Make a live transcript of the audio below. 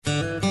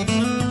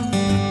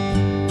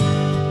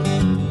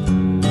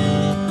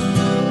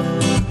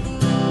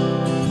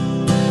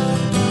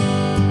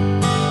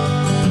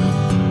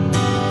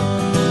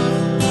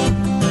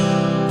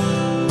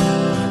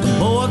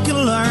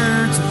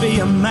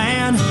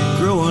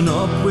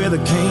growing up with a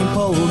cane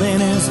pole in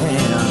his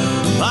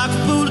hand, like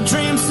a fool of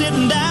dreams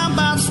sitting down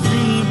by the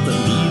stream that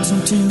leads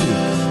him to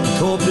the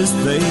Corpus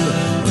Bay.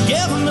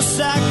 Give him a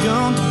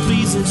shotgun to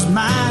please his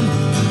mind,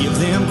 give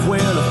them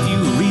quail a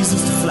few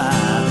reasons to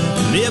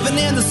fly. Living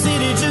in the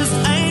city just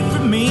ain't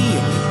for me.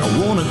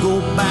 I wanna go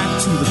back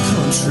to the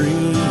country.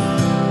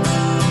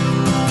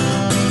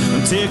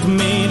 Take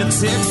me to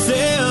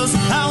Texas,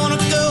 I wanna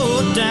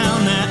go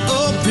down that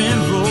open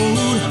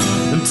road.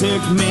 And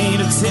take me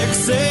to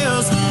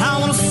Texas, I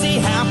wanna see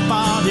how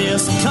far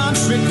this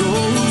country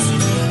goes.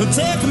 And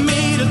take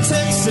me to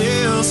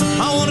Texas,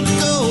 I wanna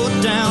go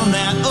down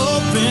that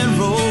open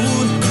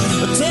road.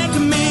 Take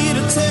me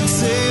to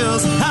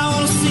Texas, I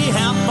wanna see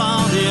how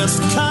far this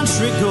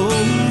country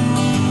goes.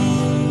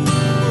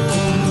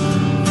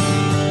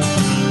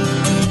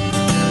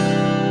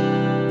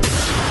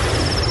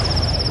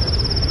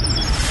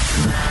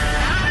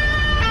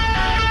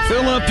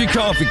 Fill up your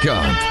coffee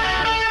cup,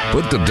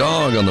 put the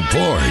dog on the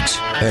porch,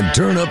 and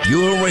turn up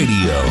your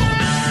radio.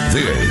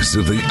 This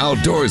is the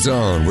Outdoor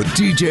Zone with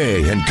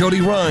TJ and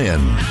Cody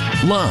Ryan,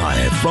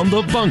 live from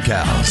the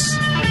Bunkhouse.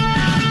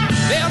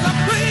 There's a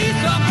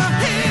place up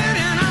ahead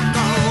and I'm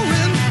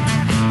going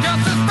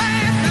just as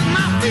fast as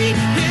my feet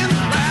can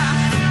fly.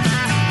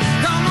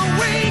 Come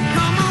away,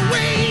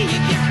 you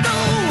get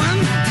going.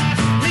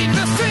 Leave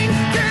the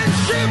sinking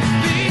ship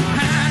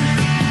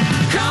behind.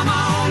 Come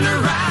on the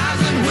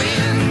rising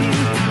wind.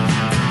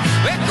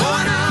 We're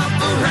going up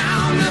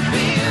around the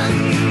bend.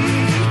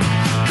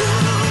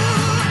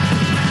 Ooh.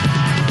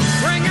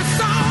 Bring a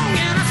song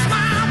and a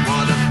smile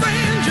for the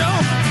banjo.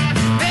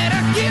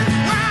 Better get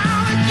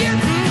wild and get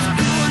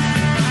good.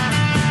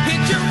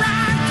 Hitch a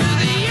ride to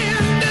the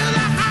end of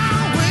the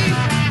highway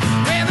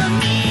where the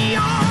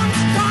neon's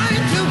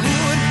point to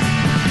wood.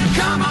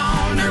 Come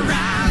on the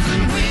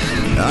rising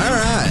wind. All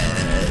right.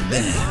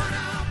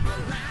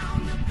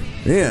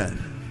 Yeah.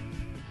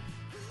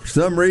 For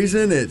some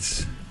reason,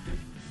 it's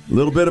a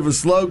little bit of a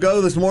slow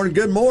go this morning.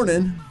 Good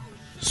morning.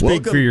 Speak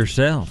Welcome. for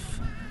yourself.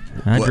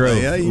 I drove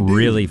you do.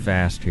 really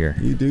fast here.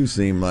 You do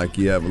seem like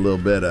you have a little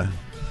bit of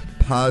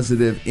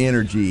positive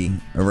energy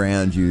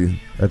around you.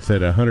 That's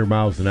at 100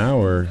 miles an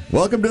hour.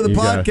 Welcome to the You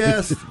got-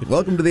 podcast.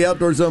 Welcome to the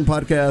Outdoor Zone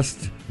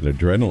podcast. The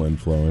adrenaline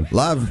flowing.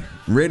 Live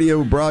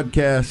radio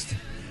broadcast.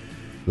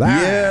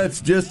 Yeah,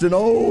 it's just an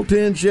old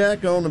tin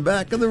shack on the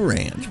back of the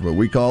ranch, but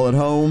we call it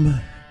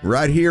home.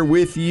 Right here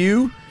with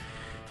you.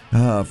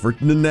 For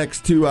the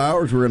next 2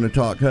 hours, we're going to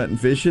talk hunting,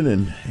 fishing,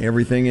 and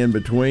everything in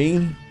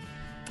between.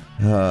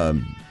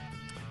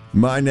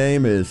 My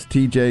name is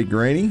TJ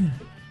Graney.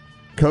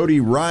 Cody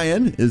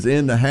Ryan is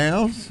in the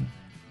house.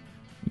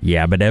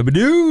 Yabba dabba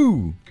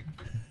doo.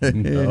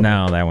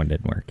 No, that one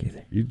didn't work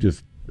either. You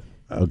just,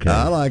 okay.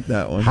 I like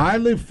that one.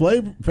 Highly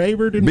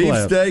favored and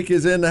blessed. Beefsteak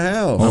is in the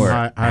house. Or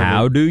hi- hi-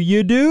 how do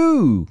you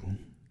do?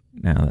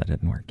 No, that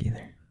didn't work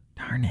either.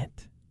 Darn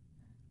it.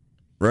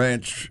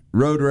 Ranch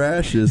Road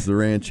Rash is the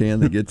ranch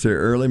hand that gets there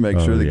early,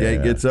 makes sure the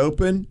gate gets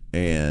open,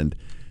 and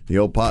the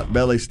old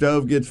potbelly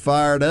stove gets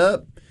fired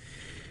up.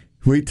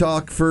 We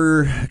talk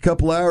for a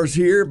couple hours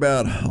here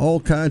about all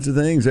kinds of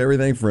things,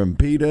 everything from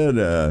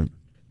pita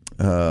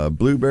to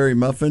blueberry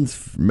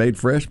muffins made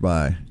fresh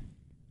by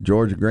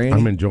Georgia Granny.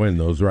 I'm enjoying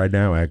those right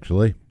now,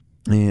 actually.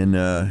 And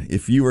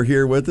if you were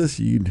here with us,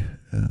 you'd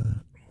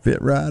fit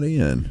right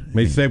in.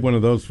 May save one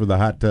of those for the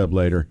hot tub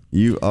later.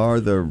 You are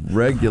the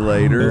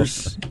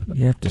regulators.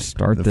 You have to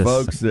start The this.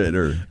 folks that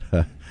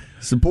are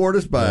support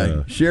us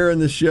by sharing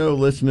the show,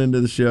 listening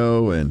to the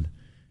show, and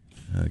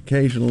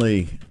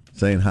occasionally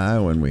saying hi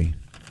when we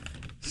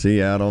see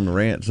you out on the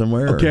ranch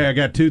somewhere. Okay, I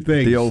got two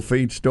things. The old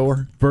feed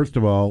store. First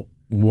of all,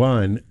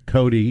 one,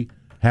 Cody,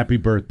 happy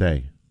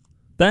birthday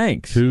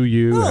Thanks. to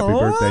you. Happy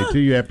birthday to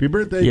you. Happy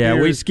birthday. Yeah,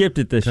 dear we skipped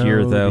it this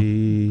year, though.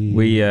 Cody.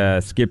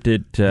 We skipped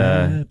it.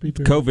 Happy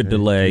birthday COVID to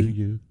delay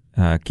you.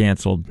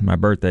 canceled my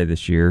birthday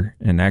this year,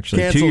 and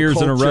actually Cancel 2 years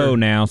in a culture. row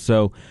now.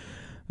 So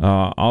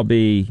I'll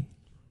be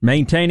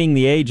maintaining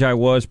the age I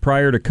was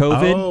prior to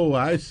COVID. Oh,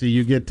 I see.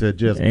 You get to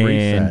just and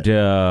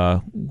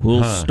reset.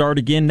 we'll start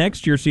again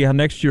next year. See how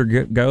next year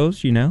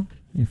goes. You know,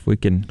 if we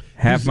can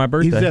have my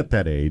birthday. He's at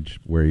that age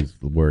where he's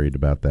worried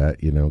about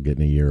that,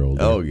 getting a year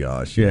older. Oh,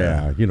 gosh.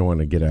 Yeah, you don't want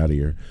to get out of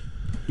your...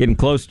 Getting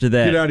close to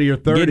that. Get out of your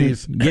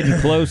 30s. Getting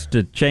close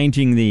to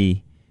changing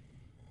the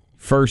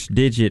first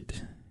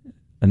digit,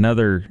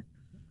 another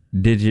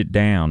digit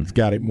down. It's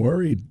got him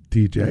worried,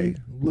 TJ,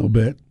 a little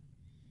bit.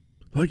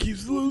 Like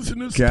he's losing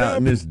his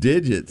Counting step. his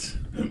digits.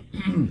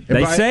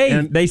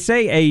 They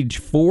say age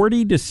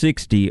 40 to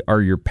 60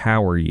 are your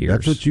power years.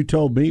 That's what you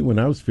told me when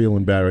I was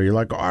feeling better. You're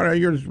like, oh,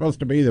 you're supposed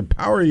to be the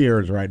power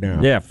years right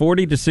now. Yeah,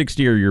 40 to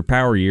 60 are your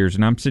power years,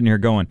 and I'm sitting here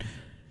going,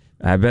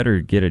 I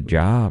better get a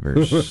job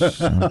or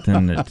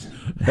something.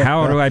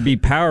 How do I be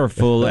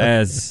powerful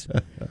as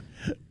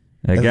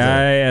a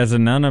guy, as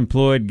an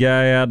unemployed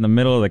guy out in the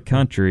middle of the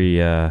country?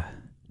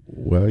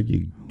 Well,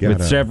 you got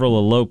with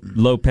several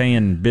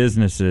low-paying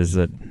businesses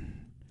that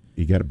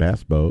you got a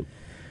bass boat.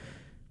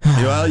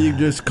 Well, you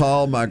just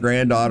call my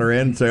granddaughter in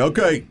and say,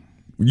 okay,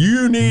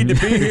 You need to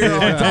be here on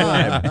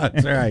time.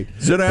 That's right.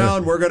 Sit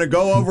down. We're going to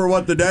go over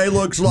what the day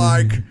looks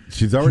like.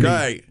 She's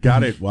already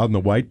got it on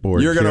the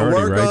whiteboard. You're going to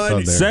work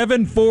on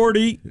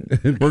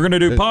 7:40. We're going to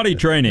do potty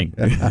training.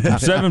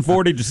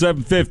 7:40 to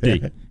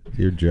 7:50.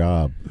 Your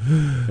job.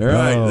 All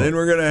right. Then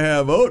we're going to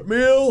have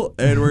oatmeal,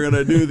 and we're going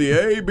to do the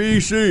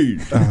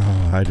ABCs.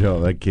 Oh, I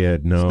don't. That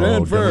kid. No,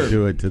 Stand firm. don't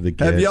do it to the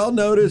kid. Have y'all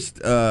noticed?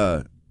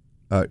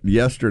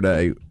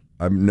 Yesterday,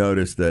 I've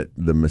noticed that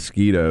the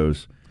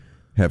mosquitoes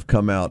have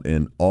come out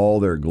in all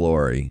their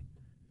glory.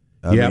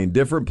 I mean,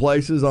 different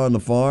places on the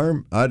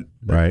farm.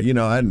 Right. You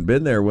know, I hadn't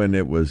been there when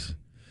it was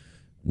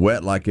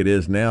wet like it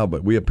is now,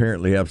 but we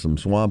apparently have some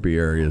swampy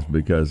areas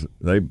because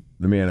I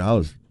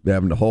was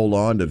having to hold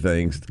on to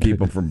things to keep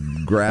them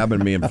from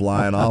grabbing me and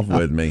flying off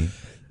with me.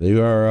 They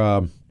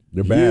are.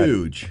 They're bad.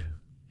 Huge.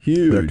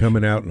 They're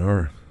coming out in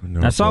our.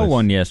 I saw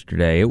one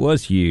yesterday. It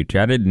was huge.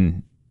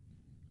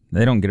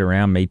 They don't get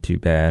around me too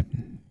bad.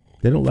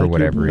 They don't like for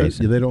whatever your blood,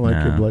 reason. They don't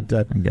like your blood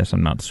type. I guess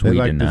I'm not sweet they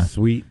like enough.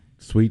 The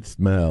sweet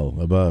smell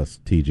of us,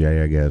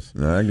 TJ. I guess.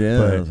 I guess.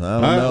 But,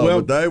 I don't know.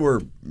 well, but they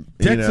were.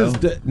 Texas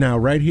now,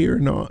 right here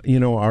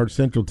in our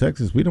Central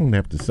Texas, we don't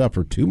have to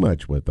suffer too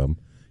much with them.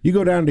 You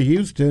go down to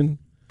Houston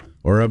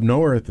or up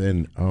north,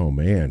 and oh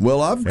man.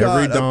 Well, I've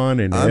got. every dawn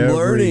and I'm every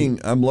learning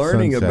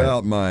sunset.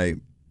 about my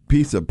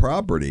piece of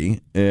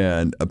property,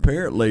 and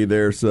apparently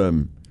there's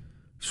some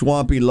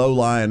swampy,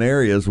 low-lying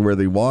areas where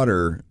the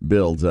water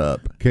builds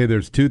up. Okay,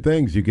 there's two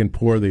things. You can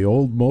pour the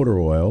old motor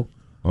oil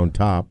on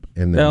top,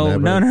 and then No.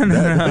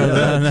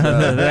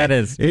 That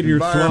is in your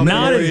swamp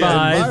not area.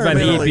 advised by the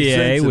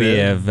environmentally EPA. We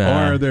have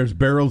Or there's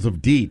barrels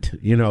of DEET,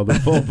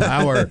 the full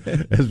power,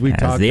 as we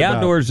talked the about.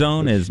 outdoor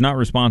zone is not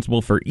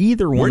responsible for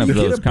either one Where of do you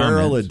those get a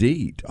barrel comments. of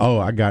DEET? Oh,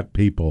 I got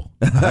people.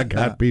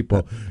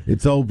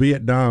 It's old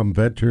Vietnam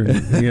veteran,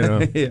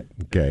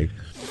 Okay.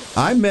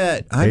 I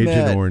met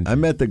Orange. I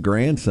met the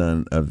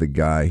grandson of the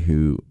guy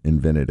who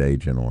invented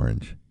Agent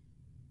Orange,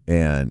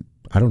 and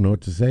I don't know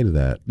what to say to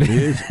that.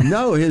 his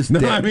No,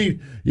 dad. I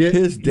mean,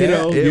 His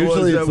dad.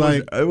 usually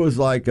It was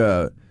like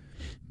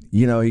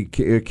he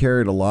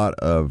carried a lot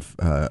of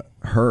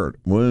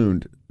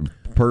wound,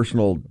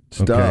 personal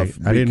stuff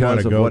I didn't wanna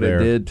because of go what there.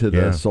 it did to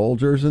the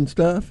soldiers and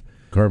stuff.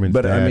 Carmen's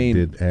But, dad I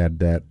mean, had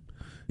that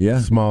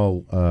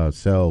small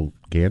cell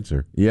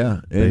cancer. Yeah,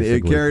 and it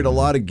Basically. carried a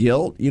lot of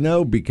guilt,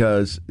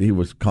 because he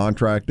was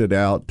contracted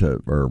out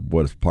or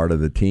was part of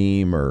the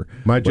team or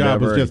My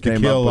job was whatever, just to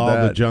came kill up with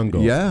all the that.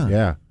 jungle. Yeah.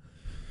 Yeah.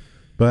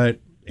 But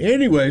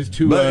anyways,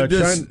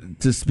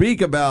 to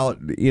speak about,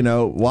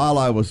 while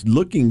I was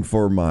looking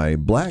for my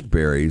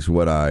blackberries,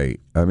 when I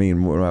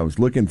was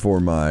looking for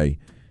my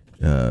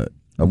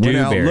I went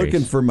out Dewberries.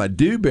 looking for my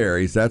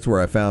dewberries. That's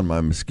where I found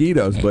my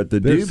mosquitoes. But the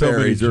There's so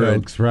many dewberries are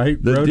jokes,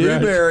 right? The Road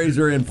rash? dewberries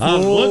are in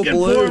I'm full looking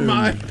bloom. for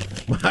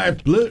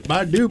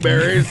my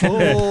dewberries.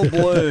 Full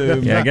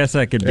bloom. Yeah, I guess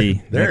that could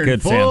be. They're that in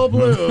could full sound.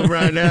 bloom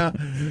right now.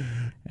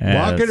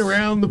 Walking That's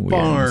around the weird.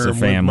 farm. It's a with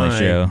family my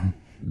show.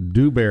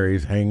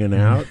 Dewberries hanging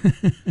out.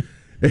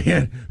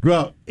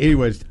 Well,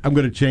 anyways, I'm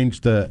going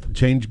to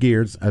change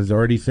gears. As I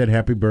already said,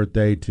 happy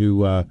birthday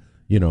to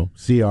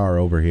CR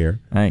over here.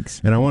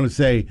 Thanks. And I want to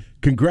say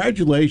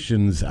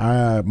congratulations.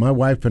 My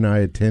wife and I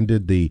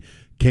attended the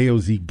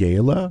KOZ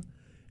Gala,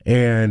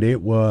 and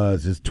it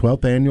was his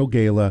 12th annual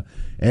gala,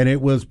 and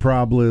it was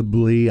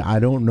probably, I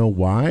don't know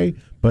why,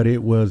 but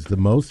it was the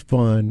most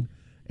fun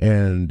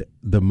and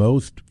the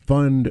most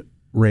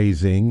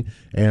fundraising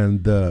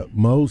and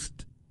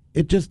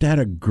it just had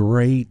a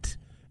great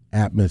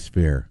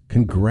atmosphere.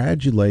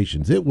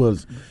 Congratulations. It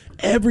was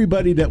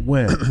everybody that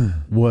went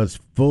was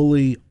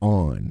fully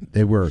on.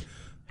 They were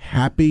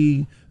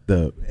happy.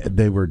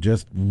 They were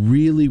just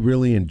really,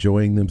 really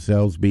enjoying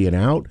themselves being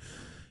out.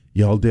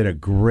 Y'all did a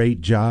great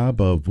job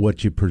of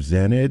what you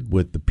presented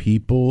with the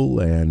people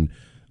and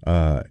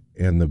the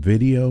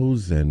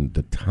videos and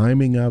the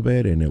timing of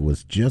it, and it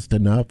was just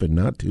enough and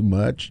not too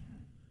much.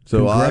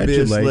 So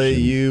obviously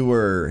you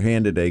were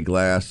handed a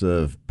glass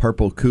of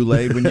purple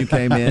Kool-Aid when you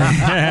came in,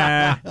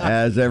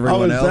 as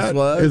everyone else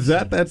was. Is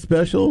that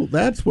special?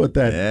 That's what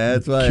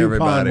That's why coupon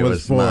everybody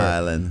was for.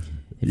 smiling.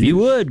 If you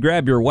would,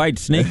 grab your white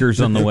sneakers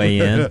on the way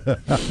in.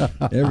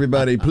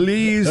 Everybody,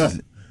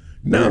 please.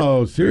 No,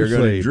 We're seriously.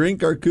 going to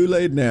drink our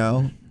Kool-Aid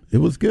now. It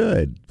was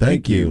good.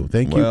 Thank you.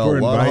 Thank you for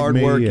a lot of inviting hard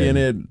me. work in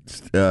it.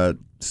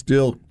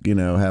 Still,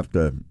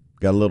 got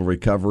a little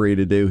recovery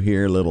to do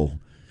here.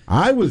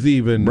 I was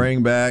even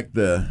Bring back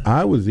the.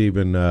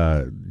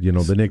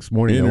 the next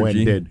morning I went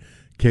and Energy. did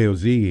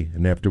KOZ,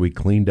 and after we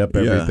cleaned up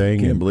everything,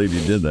 Can't and, believe you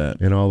did that.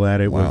 and all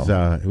that, it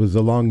Wow. was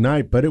a long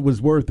night, but it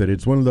was worth it.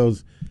 It's one of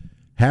those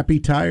happy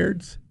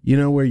tireds,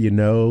 where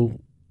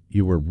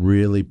you were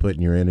really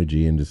putting your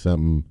energy into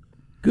something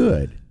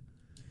good.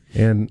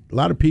 And a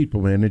lot of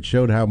people, man, it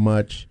showed how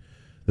much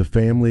the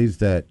families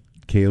that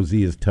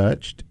KOZ has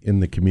touched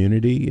in the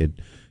community. It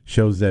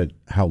shows that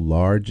how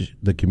large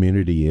the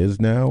community is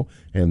now,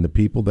 and the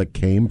people that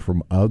came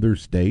from other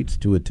states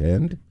to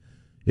attend.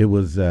 It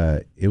was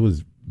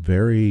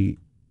very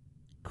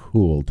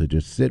cool to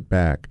just sit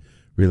back,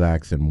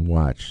 relax, and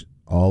watch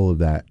all of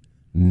that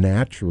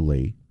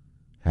naturally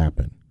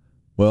happen.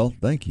 Well,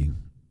 thank you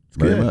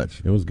very good.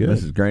 much. It was good.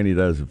 Mrs. Graney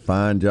does a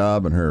fine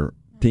job, and her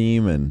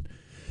team, and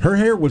her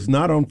hair was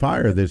not on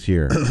fire this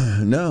year.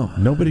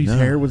 Nobody's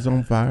hair was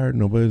on fire.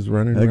 Nobody's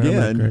running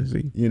around like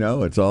crazy. You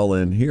know, it's all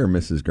in here,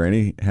 Mrs.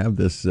 Graney. Have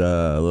this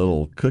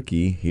little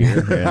cookie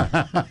here.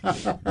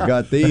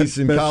 Got these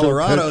in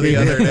Colorado the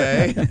other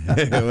day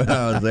when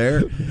I was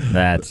there.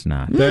 That's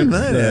not. That's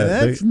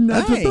nice.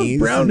 That's what those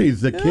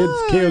brownies, the kids,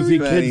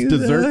 KOZ Kids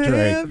dessert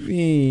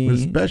tray.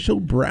 With special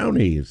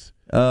brownies.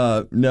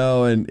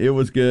 No, and it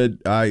was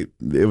good.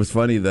 It was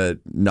funny that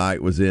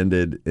night was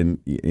ended, and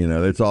you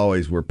know, it's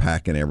always we're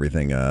packing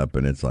everything up,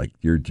 and it's like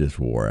you're just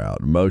wore out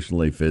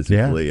emotionally,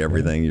 physically,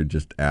 everything. You're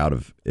just out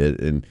of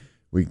it, and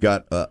we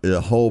got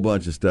a whole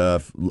bunch of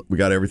stuff. We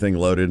got everything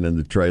loaded in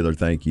the trailer.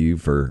 Thank you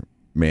for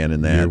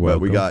manning that. You're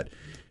welcome.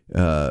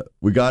 But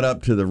we got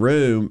up to the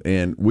room,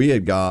 and we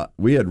had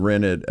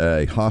rented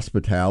a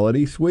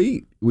hospitality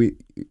suite. We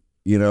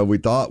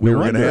thought we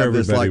were going to have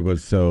this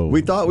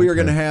we thought we were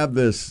going to have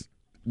this.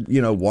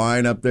 You know,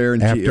 wine up there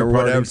and or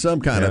whatever,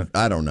 some kind of,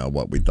 I don't know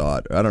what we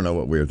thought. I don't know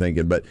what we were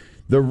thinking, but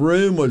the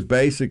room was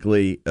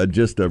basically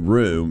just a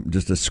room,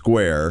 just a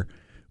square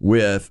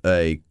with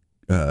a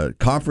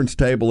conference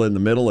table in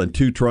the middle and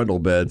 2 trundle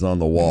beds on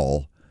the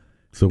wall.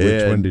 So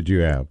which one did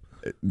you have?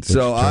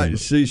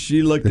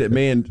 She looked at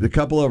me, and a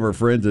couple of her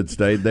friends had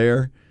stayed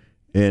there,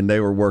 and they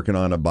were working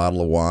on a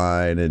bottle of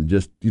wine and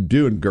just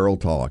doing girl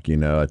talk, you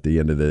know, at the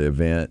end of the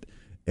event.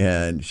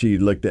 And she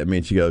looked at me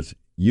and she goes,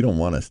 "You don't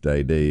want to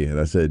stay, do you?" And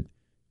I said,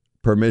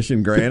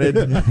 "Permission granted."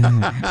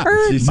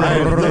 She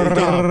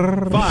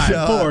said,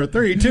 5, 4,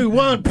 3, 2,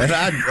 1.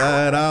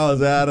 And I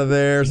was out of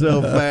there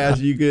so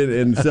fast you could.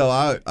 And so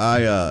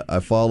I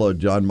followed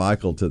John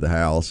Michael to the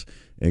house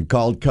and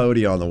called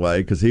Cody on the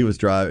way because he was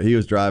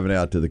driving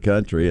out to the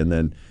country. And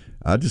then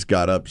I just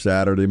got up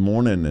Saturday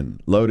morning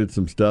and loaded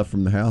some stuff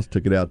from the house,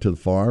 took it out to the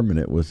farm, and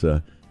it was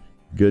a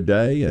good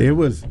day. It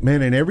was,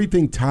 man, and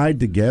everything tied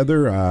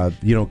together.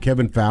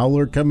 Kevin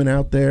Fowler coming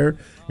out there,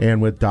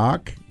 and with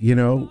Doc,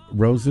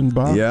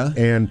 Rosenbach,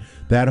 and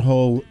that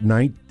whole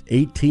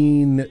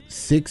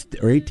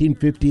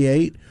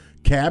 1858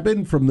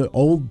 cabin from the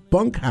old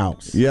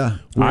bunkhouse. Yeah,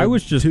 I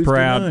was just Tuesday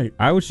proud. night.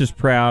 I was just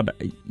proud.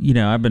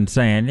 I've been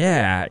saying,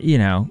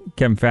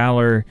 Kevin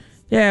Fowler.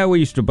 Yeah, we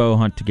used to bow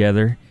hunt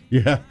together.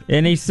 Yeah.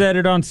 And he said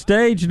it on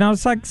stage, and I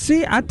was like,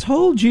 see, I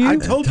told you. I've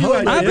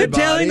been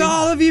telling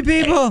all of you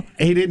people.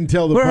 He didn't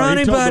tell the We're part. He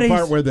hunting told buddies. the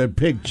part where the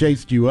pig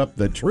chased you up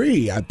the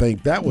tree. I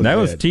think that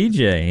was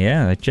TJ.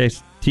 Yeah, they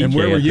chased TJ. And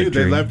where were up you? the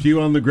They tree. left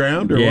you on the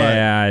ground or what?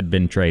 Yeah, I'd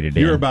been traded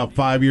in. You were about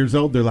 5 years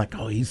old. They're like,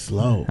 oh, he's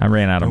slow. I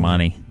ran out of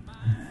money.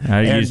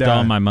 I used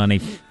all my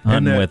money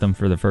hunting with them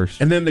for the first.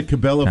 And then the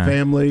Cabela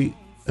family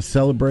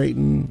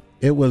celebrating.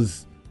 It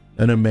was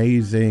an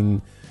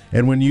amazing.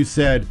 And when you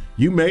said,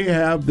 you may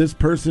have this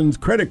person's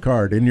credit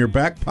card in your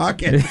back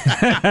pocket,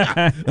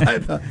 I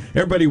thought,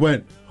 everybody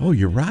went, oh,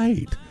 you're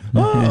right.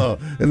 Oh,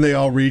 and they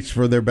all reached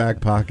for their back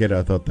pocket.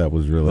 I thought that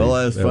was really well.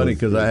 That's funny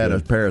because I had a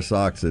pair of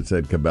socks that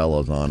said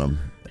Cabela's on them.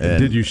 And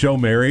did you show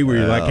Mary? Were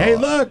you like, hey,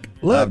 look?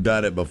 I've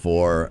done it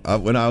before.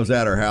 When I was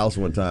at her house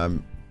one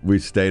time, we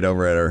stayed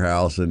over at her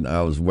house, and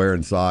I was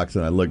wearing socks,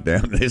 and I looked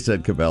down, and they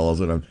said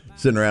Cabela's, and I'm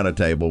sitting around a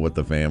table with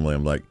the family.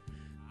 I'm like,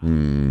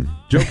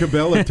 Joe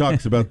Cabela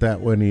talks about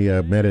that when he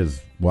met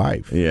his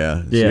wife.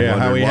 Yeah.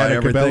 How he had a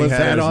everything Cabela's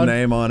had hat his on.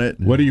 name on it.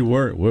 What do you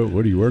work?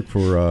 What do you work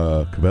for?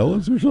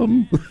 Cabela's or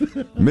something?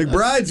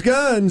 McBride's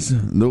Guns.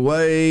 The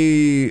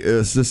way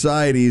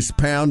society's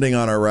pounding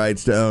on our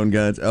rights to own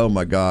guns. Oh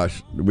my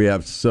gosh, we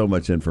have so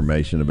much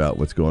information about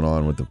what's going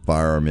on with the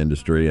firearm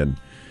industry and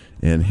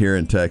here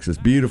in Texas.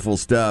 Beautiful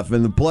stuff,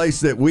 and the place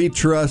that we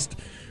trust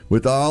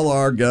with all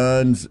our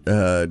guns,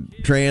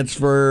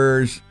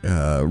 transfers,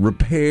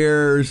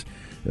 repairs,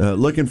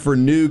 looking for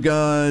new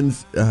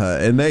guns,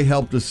 and they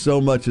helped us so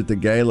much at the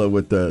gala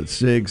with the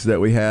SIGs that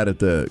we had at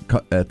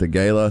the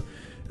gala.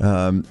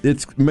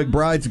 It's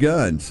McBride's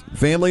Guns,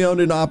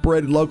 family-owned and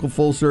operated local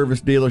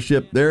full-service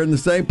dealership. They're in the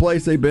same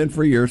place they've been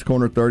for years,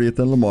 corner 30th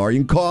and Lamar.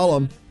 You can call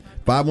them,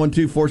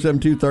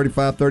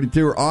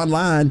 512-472-3532, or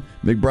online,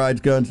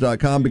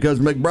 McBride'sGuns.com, because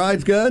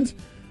McBride's Guns,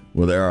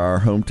 well, they're our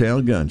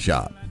hometown gun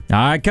shop. All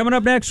right, coming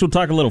up next, we'll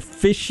talk a little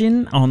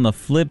fishing on the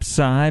flip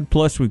side.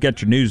 Plus, we've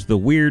got your news, the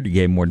weird, you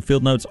gave more than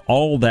field notes,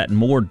 all that and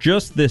more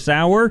just this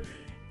hour.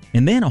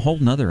 And then a whole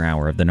nother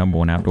hour of the number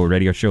one outdoor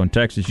radio show in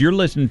Texas. You're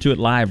listening to it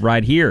live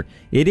right here.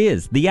 It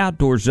is The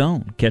Outdoor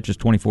Zone. Catch us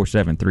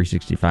 24/7,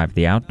 365,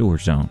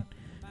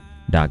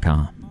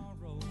 theoutdoorzone.com.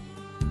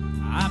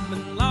 I've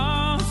been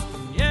lost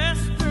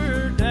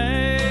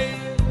yesterday.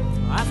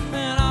 I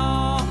spent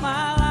all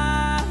my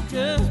life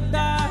just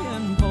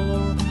dying for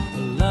a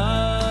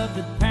love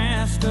that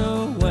passed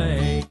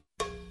away.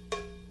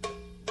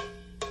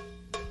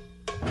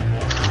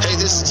 Hey,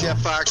 this is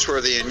Jeff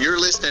Foxworthy, and you're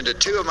listening to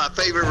two of my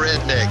favorite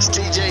rednecks,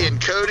 TJ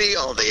and Cody,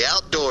 on the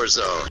Outdoor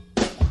Zone.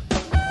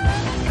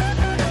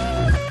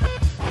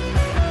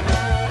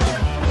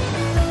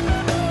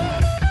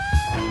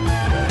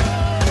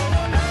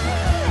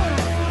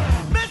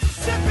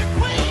 Mississippi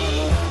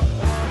Queen,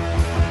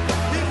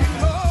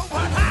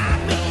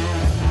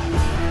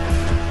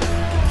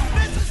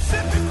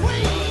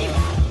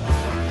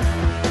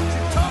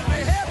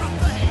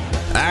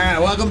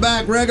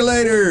 Welcome back,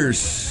 regulators.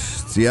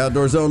 It's the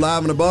Outdoor Zone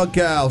live in the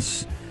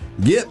Bunkhouse.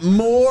 Get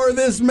more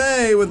this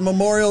May with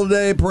Memorial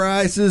Day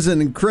prices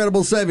and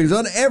incredible savings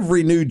on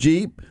every new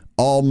Jeep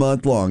all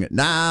month long at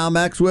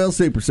Maxwell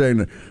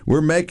Supercenter.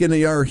 We're making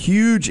our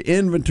huge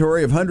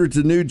inventory of hundreds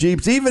of new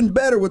Jeeps even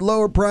better with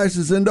lower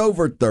prices and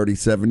over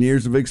 37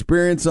 years of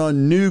experience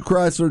on new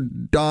Chrysler,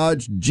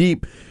 Dodge,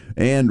 Jeep,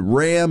 and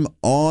Ram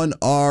on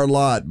our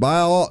lot.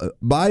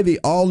 Buy the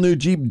all-new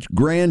Jeep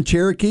Grand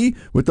Cherokee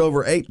with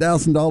over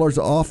 $8,000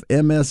 off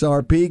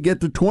MSRP.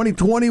 Get the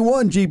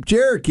 2021 Jeep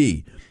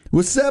Cherokee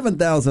with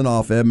 $7,000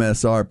 off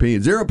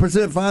MSRP.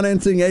 0%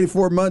 financing,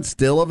 84 months,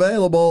 still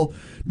available.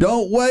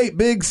 Don't wait,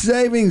 big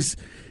savings.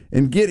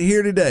 And get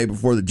here today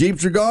before the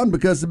Jeeps are gone,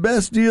 because the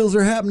best deals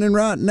are happening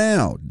right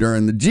now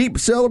during the Jeep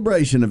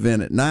Celebration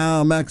event at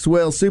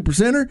Maxwell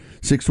Supercenter,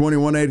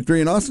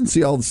 62183 in Austin.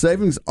 See all the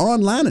savings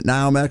online at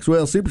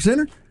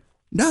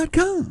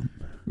NileMaxwellSupercenter.com.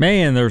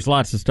 Man, there's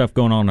lots of stuff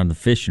going on in the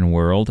fishing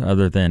world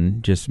other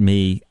than just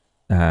me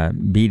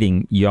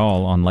beating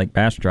y'all on Lake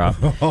Bastrop,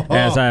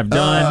 as I've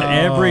done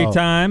every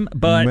time.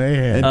 But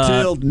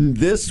until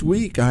this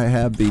week, I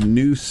have the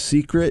new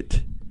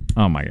secret.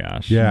 Oh my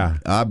gosh! Yeah,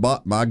 I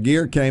bought my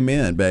gear. Came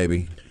in,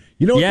 baby.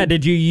 You know? Yeah.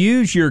 Did you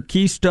use your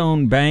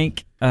Keystone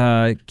Bank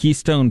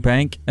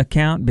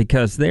account?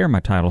 Because they are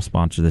my title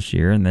sponsor this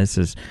year, and this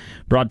is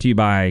brought to you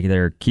by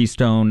their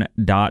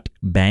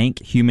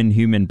Keystone.Bank,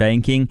 human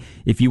banking.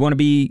 If you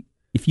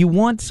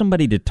want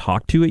somebody to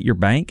talk to at your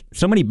bank,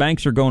 so many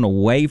banks are going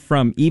away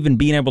from even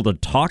being able to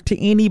talk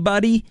to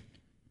anybody,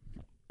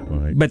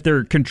 right, but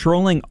they're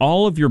controlling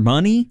all of your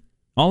money,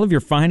 all of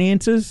your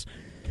finances.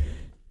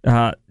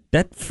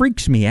 That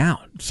freaks me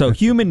out. So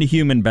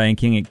human-to-human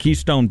banking at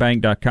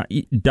Keystone.Bank.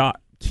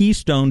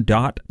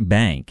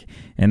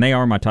 And they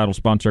are my title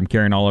sponsor. I'm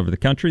carrying all over the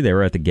country. They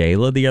were at the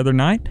gala the other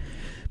night.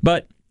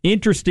 But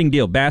interesting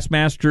deal.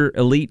 Bassmaster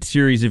Elite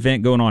Series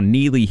event going on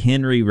Neely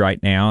Henry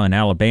right now in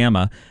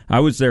Alabama.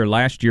 I was there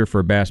last year for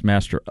a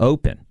Bassmaster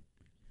Open,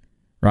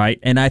 right?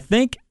 And I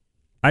think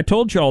I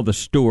told you all the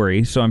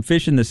story. So I'm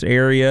fishing this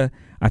area.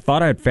 I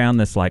thought I had found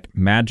this like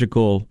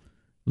magical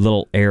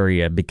little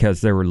area because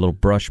there were little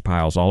brush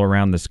piles all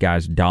around this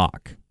guy's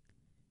dock.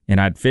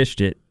 And I'd fished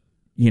it,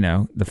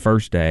 the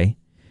first day,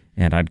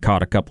 and I'd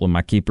caught a couple of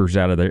my keepers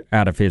out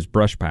of his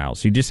brush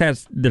piles.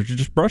 There's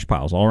just brush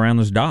piles all around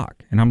this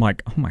dock. And I'm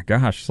like, oh my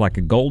gosh, it's like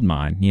a gold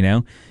mine,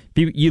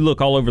 You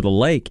look all over the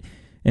lake,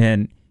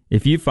 and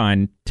if you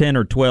find 10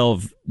 or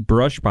 12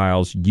 brush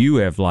piles, you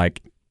have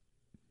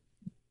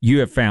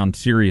found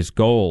serious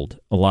gold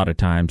a lot of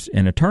times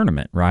in a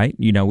tournament, right?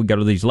 We go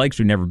to these lakes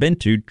we've never been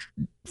to,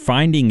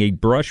 finding a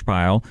brush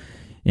pile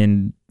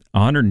in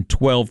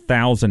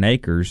 112,000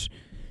 acres,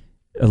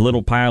 a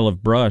little pile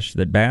of brush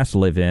that bass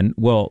live in.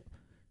 Well,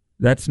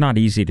 that's not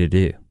easy to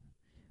do.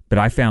 But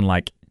I found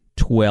like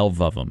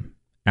 12 of them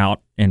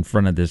out in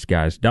front of this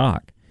guy's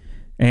dock.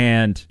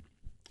 And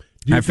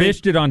I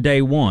fished it on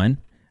day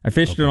one. I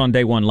fished it on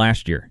day one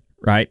last year.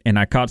 Right, and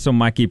I caught some of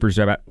my keepers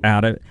out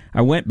of it.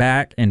 I went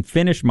back and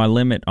finished my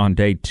limit on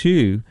day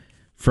two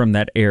from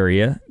that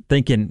area,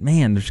 thinking,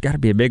 man, there's got to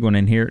be a big one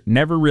in here.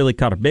 Never really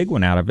caught a big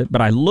one out of it,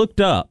 but I looked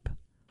up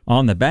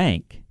on the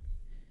bank.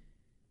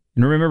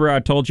 And remember I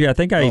told you, I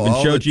think I even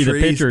showed you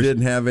the pictures.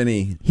 Didn't have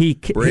any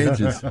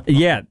branches.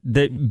 Yeah,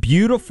 the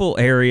beautiful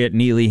area at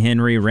Neely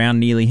Henry, around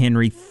Neely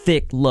Henry,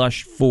 thick,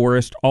 lush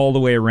forest all the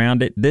way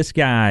around it. This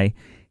guy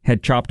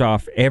had chopped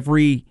off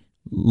every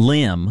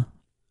limb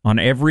on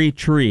every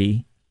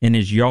tree in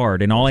his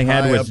yard, and all he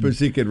had was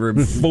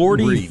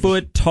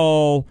 40-foot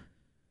tall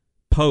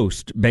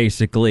post,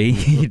 basically.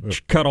 He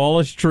cut all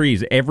his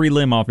trees, every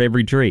limb off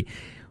every tree.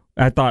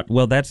 I thought,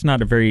 well, that's not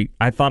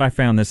I thought I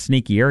found this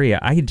sneaky area.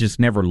 I had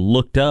just never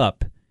looked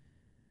up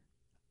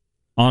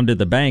onto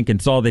the bank and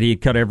saw that he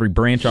had cut every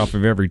branch off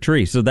of every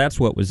tree. So that's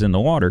what was in the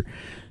water.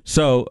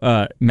 So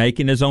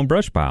making his own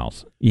brush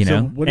piles,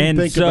 So what do you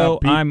think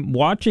about I'm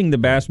watching the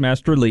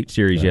Bassmaster Elite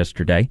Series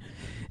yesterday,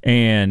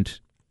 and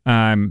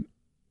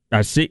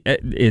I see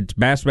it's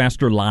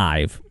Bassmaster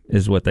Live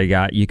is what they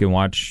got. You can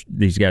watch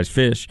these guys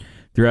fish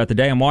throughout the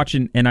day. I'm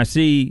watching, and I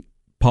see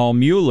Paul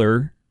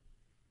Mueller,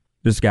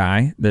 this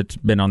guy that's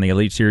been on the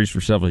Elite Series for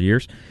several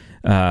years,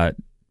 has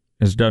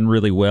done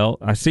really well.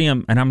 I see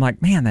him, and I'm like,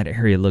 man, that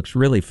area looks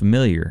really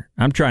familiar.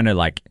 I'm trying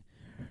to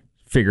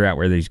figure out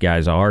where these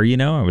guys are.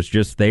 I was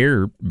just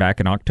there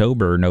back in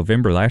October or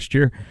November last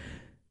year.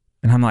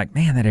 And I'm like,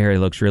 man, that area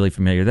looks really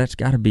familiar. That's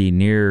got to be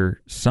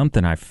near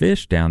something I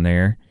fished down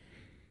there.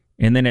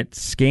 And then it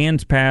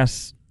scans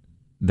past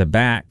the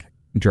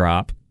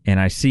backdrop, and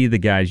I see the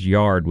guy's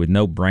yard with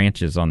no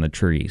branches on the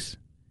trees.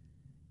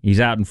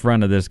 He's out in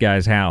front of this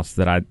guy's house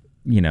that I,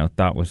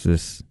 thought was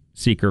this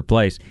secret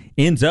place.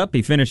 Ends up,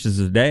 he finishes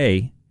the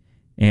day,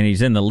 and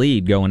he's in the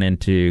lead going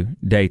into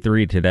day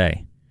 3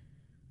 today.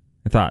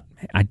 I thought,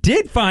 I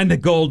did find the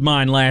gold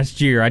mine last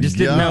year. I just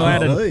didn't know how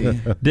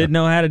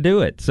to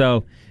do it.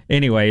 So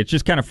anyway, it's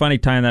just kind of funny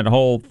tying that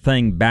whole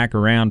thing back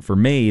around for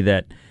me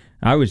that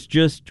I was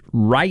just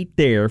right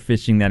there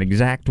fishing that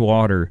exact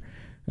water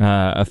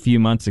a few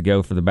months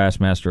ago for the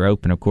Bassmaster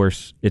Open. Of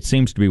course, it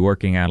seems to be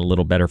working out a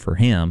little better for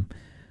him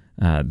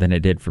than it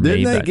did for me.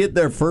 Didn't they get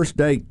their first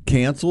day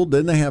canceled?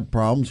 Didn't they have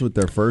problems with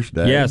their first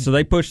day? Yeah, so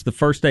they pushed the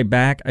first day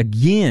back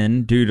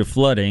again due to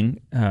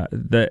flooding,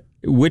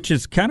 which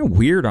is kind of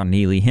weird on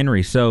Neely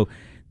Henry. So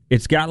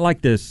it's got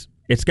like this.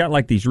 It's got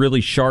like these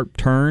really sharp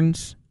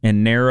turns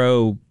and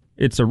narrow.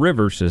 It's a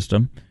river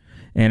system,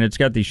 and it's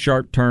got these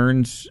sharp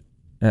turns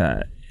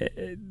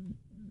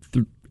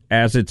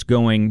as it's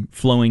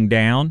flowing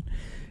down.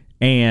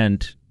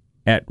 And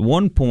at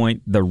one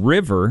point, the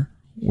river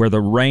where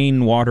the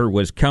rainwater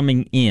was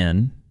coming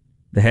in,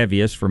 the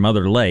heaviest from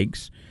other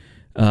lakes,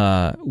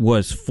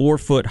 was 4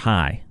 foot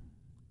high.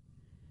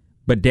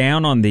 But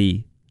down on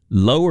the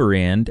lower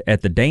end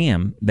at the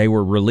dam, they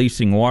were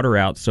releasing water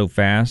out so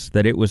fast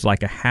that it was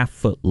like a 1/2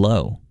 foot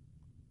low,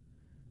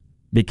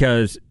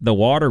 because the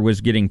water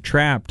was getting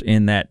trapped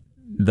in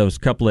those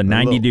couple of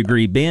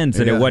 90-degree bends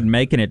that it wasn't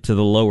making it to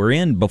the lower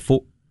end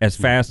before as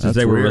fast as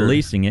they were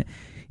releasing it.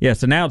 Yeah,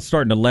 so now it's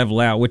starting to level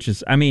out, which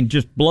is,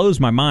 just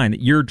blows my mind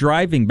that you're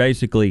driving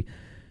basically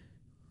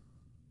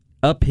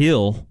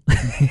uphill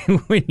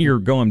when you're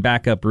going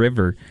back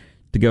upriver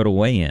to go to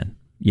weigh in,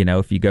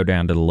 if you go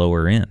down to the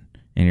lower end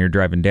and you're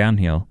driving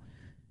downhill.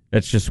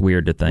 That's just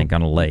weird to think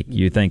on a lake.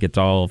 You think it's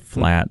all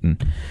flat.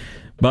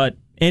 But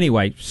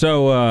anyway,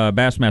 so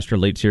Bassmaster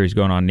Elite Series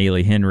going on,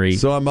 Neely Henry.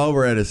 So I'm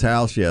over at his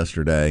house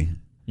yesterday.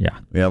 Yeah.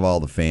 We have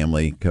all the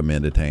family come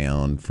into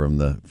town for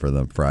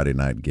the Friday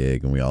night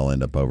gig, and we all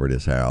end up over at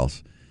his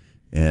house.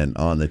 And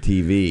on the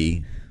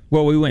TV,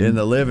 we went in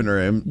the living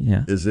room,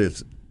 is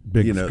this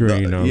big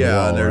screen on the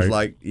wall, and there's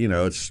right?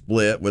 it's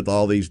split with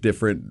all these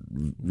different,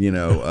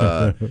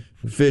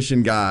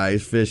 fishing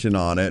guys fishing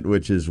on it,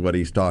 which is what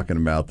he's talking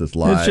about this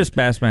live. It's just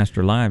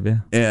Bassmaster Live, yeah.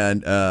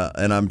 And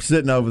I'm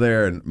sitting over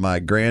there, and my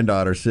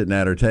granddaughter's sitting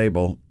at her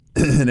table,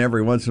 and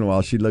every once in a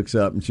while she looks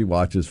up and she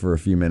watches for a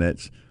few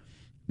minutes.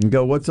 And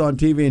go, what's on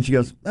TV? And she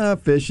goes,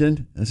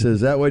 fishing. I said,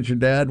 is that what your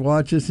dad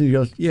watches? And he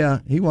goes, yeah,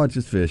 he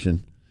watches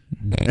fishing.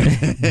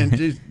 And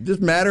just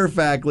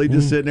matter-of-factly,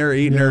 just sitting there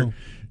eating her,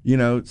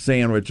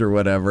 sandwich or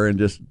whatever, and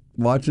just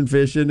watching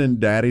fishing, and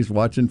Daddy's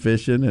watching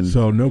fishing. And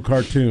so no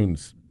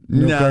cartoons.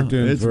 No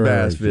cartoons. It's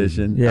bass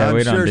fishing. Yeah, I'm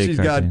we don't sure do she's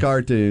cartoons. got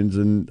cartoons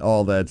and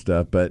all that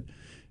stuff, but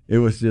it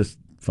was just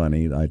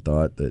funny. I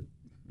thought that,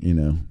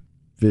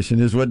 fishing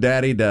is what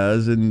Daddy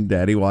does, and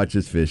Daddy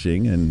watches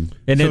fishing. And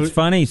so, it's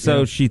funny.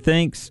 So she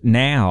thinks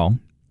now,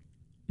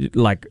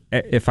 like,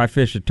 if I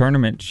fish a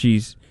tournament,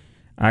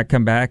 I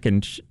come back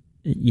and, she's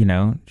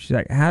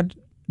like, how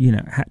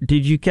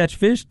did you catch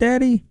fish,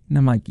 Daddy? And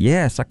I'm like,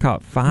 yes, I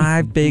caught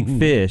 5 big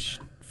fish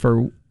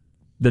for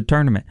the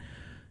tournament.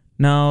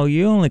 No,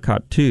 you only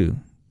caught 2,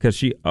 because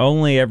she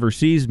only ever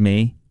sees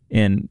me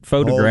in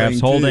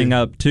photographs holding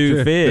up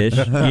 2 fish,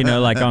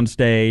 like on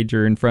stage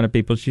or in front of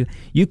people.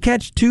 You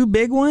catch 2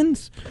 big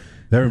ones?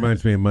 That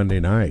reminds me of Monday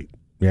night.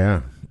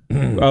 Yeah.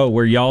 Oh,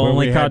 where y'all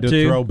only caught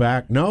 2? Throw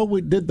back. No, we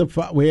did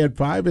we had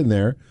 5 in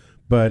there,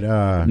 but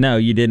no,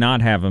 you did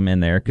not have them in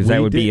there, because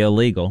that would be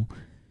illegal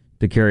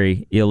to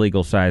carry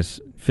illegal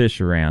size fish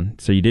around.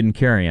 So you didn't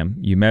carry them.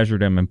 You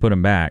measured them and put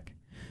them back.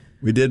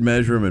 We did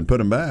measure them and put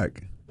them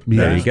back.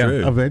 There you go.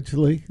 True.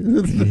 Eventually.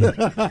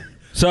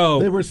 So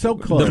they were so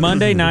close. The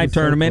Monday night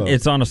tournament,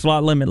 it's on a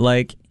slot limit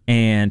lake,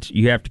 and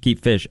you have to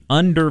keep fish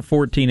under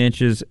 14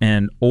 inches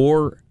and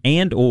or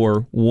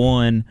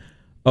one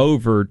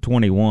over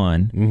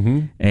 21.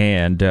 Mm-hmm.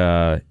 And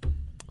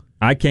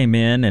I came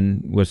in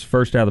and was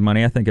first out of the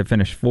money. I think I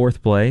finished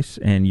 4th place,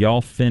 and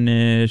y'all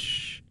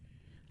finish.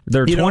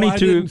 There are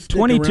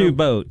 22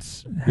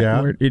 boats.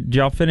 Yeah. Did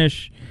y'all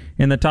finish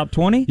in the top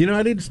 20?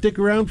 I didn't stick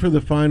around for the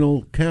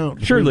final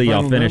count. Surely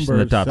y'all finished in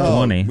the top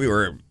 20. We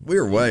were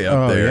way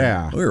up there.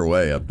 Yeah. We were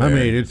way up there. I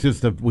mean, it's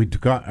just that we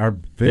got our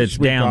fish. It's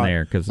down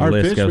there because the our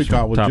list fish goes we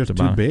caught from was top just to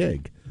too bottom.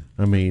 big.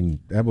 I mean,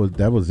 that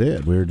was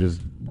it. We were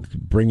just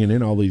bringing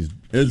in all these.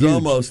 It's huge,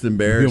 almost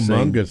embarrassing.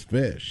 Humongous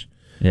fish.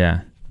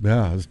 Yeah.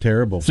 Yeah, it was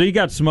terrible. So you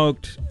got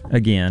smoked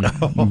again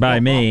by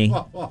me,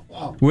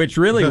 which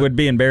really would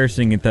be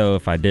embarrassing, though,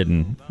 if I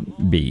didn't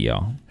beat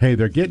y'all. Hey,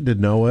 they're getting to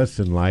know us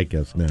and like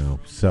us now.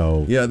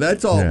 So yeah,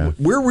 that's all. Yeah.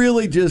 We're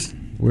really just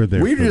We're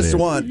there. we for just this.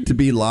 want to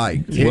be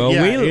liked. Well,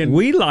 Yeah,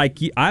 we like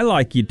you. I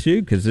like you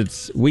too,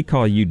 because we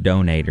call you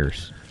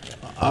donators.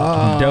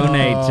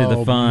 Donate to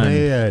the fund.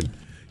 Man.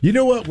 You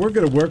know what? We're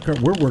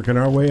working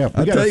our way up. We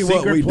I'll got tell a you what,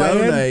 secret we plan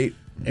donate.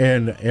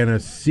 and a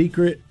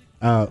secret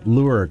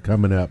lure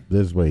coming up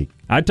this week.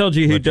 I told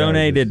you who What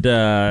donated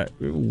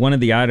one of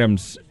the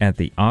items at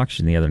the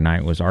auction the other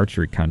night was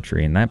Archery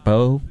Country, and that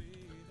bow.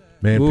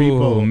 Man, Ooh,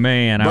 people.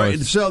 man, I Right,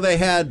 was so they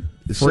had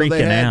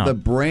freaking out. the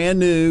brand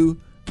new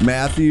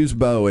Matthews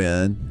bow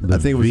in. I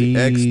think it was the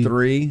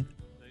X3,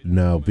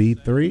 No,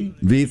 V3?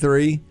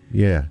 V3.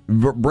 Yeah.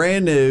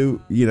 Brand new,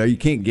 you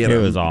can't get It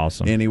them was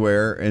awesome.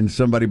 anywhere. And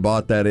somebody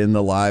bought that in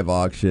the live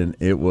auction.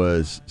 It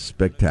was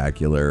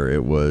spectacular.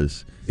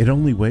 It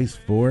only weighs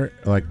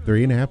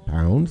 3.5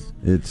 pounds,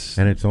 It's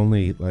and it's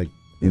only like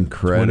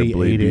incredibly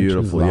 28 inches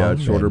beautiful. long, Yeah,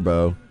 shorter and-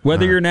 bow.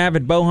 Whether you're an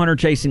avid bow hunter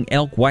chasing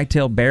elk,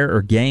 whitetail, bear,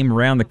 or game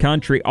around the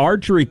country,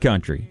 Archery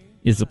Country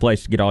is the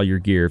place to get all your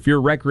gear. If you're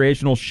a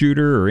recreational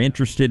shooter or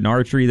interested in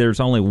archery, there's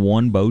only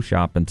one bow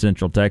shop in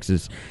Central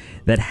Texas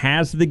that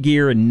has the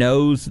gear and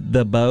knows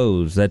the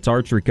bows. That's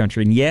Archery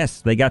Country. And yes,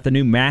 they got the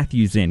new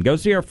Matthews in. Go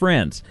see our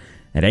friends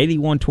at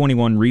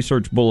 8121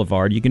 Research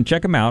Boulevard. You can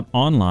check them out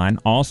online,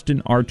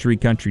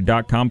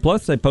 austinarcherycountry.com.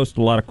 Plus, they post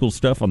a lot of cool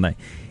stuff on the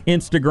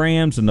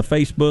Instagrams and the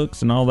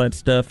Facebooks and all that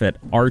stuff at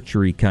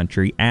Archery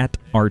Country, at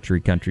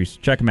Archery Country. So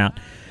check them out.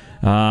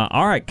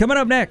 All right, coming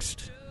up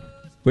next,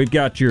 we've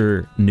got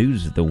your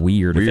news of the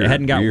weird. If it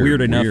hadn't got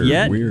weird enough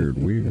yet,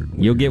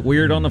 you'll get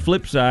weird on the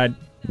flip side.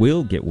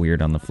 We'll get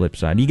weird on the flip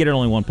side. You get it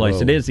only one place.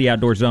 Whoa. It is the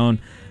Outdoor Zone,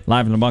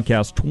 live in the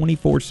Bunkhouse,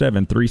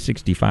 24/7,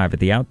 365 at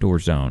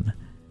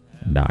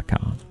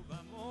theoutdoorzone.com.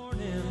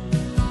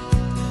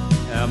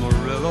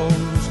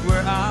 Amarillo's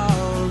where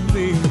I'll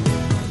be.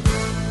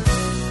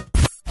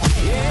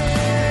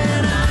 Yeah,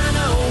 and I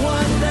know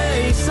what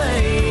they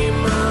say,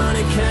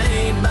 money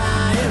can't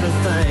buy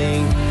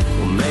everything.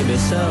 Well, maybe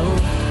so,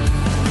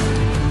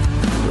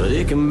 but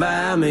it can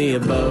buy me a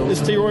bow.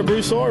 This is T. Roy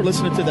Broussard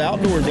listening to the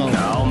Outdoor Zone.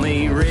 Call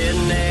me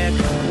redneck,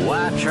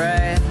 white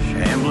trash,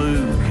 and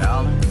blue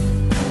collar.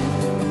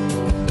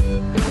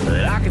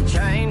 But I can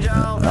change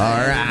all that.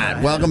 All right,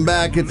 welcome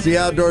back. It's the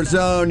Outdoor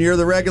Zone. You're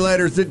the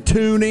regulators that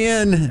tune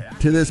in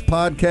to this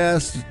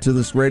podcast, to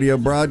this radio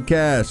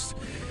broadcast.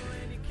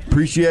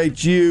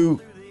 Appreciate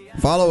you.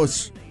 Follow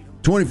us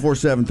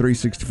 24/7,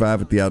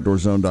 365 at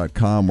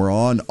theoutdoorzone.com. We're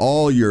on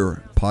all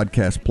your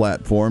podcast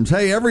platforms.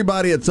 Hey,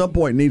 everybody at some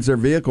point needs their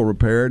vehicle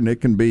repaired, and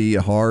it can be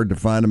hard to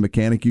find a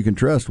mechanic you can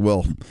trust.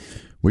 Well,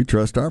 we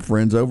trust our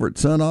friends over at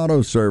Sun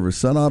Auto Service.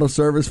 Sun Auto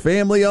Service,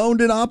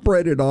 family-owned and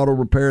operated auto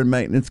repair and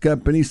maintenance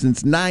company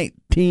since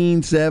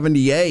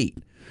 1978.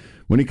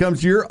 When it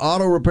comes to your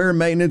auto repair and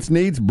maintenance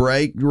needs,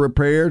 brake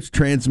repairs,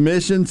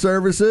 transmission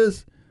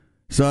services,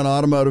 Sun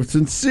Automotive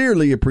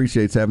sincerely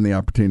appreciates having the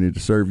opportunity to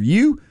serve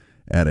you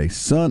at a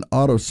Sun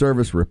Auto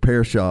Service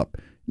repair shop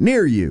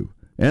near you.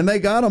 And they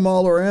got them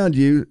all around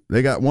you.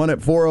 They got one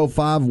at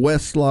 405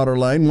 West Slaughter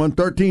Lane,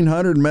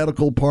 1300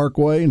 Medical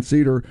Parkway in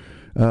Cedar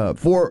Park,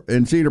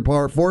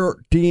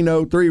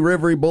 1403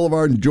 Rivery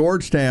Boulevard in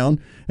Georgetown,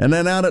 and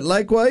then out at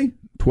Lakeway,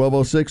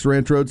 1206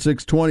 Ranch Road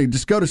 620.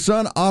 Just go to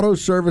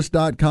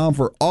sunautoservice.com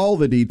for all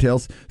the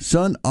details.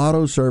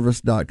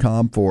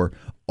 Sunautoservice.com for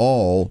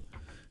all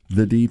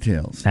the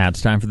details. Now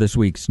it's time for this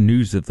week's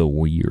News of the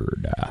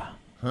Weird.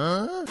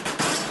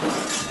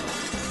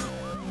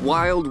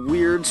 Wild,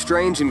 weird,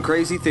 strange, and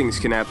crazy things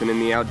can happen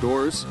in the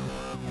outdoors.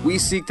 We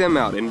seek them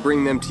out and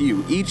bring them to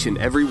you each and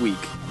every week.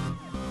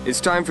 It's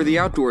time for the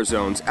Outdoor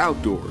Zone's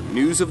Outdoor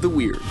News of the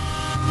Weird.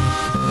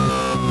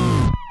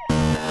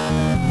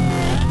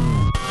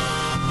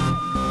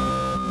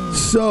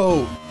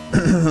 So,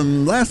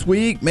 last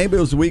week, maybe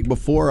it was the week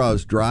before, I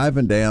was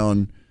driving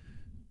down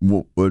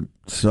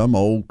some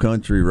old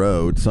country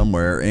road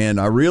somewhere,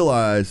 and I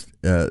realized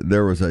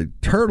there was a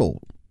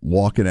turtle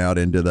walking out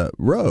into the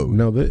road.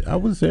 No, I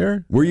was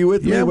there. Were you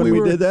with me when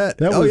we did that?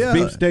 That was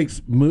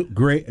Beefsteak's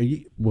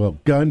great,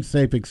 gun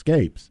safe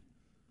escapes.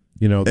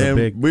 You know, the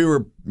big. We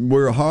were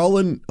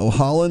hauling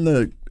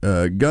the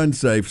gun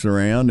safes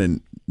around and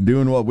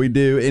doing what we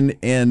do,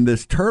 and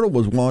this turtle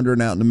was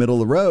wandering out in the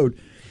middle of the road,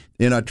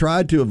 and I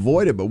tried to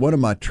avoid it, but one of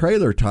my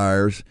trailer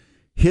tires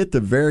hit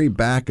the very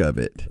back of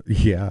it.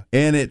 Yeah.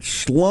 And it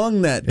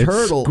slung that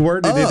turtle. It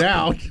squirted up. it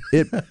out.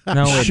 It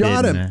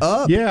shot him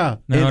up. Yeah.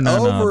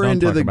 Over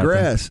into the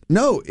grass. That.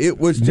 No, it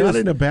was just. Not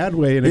in a bad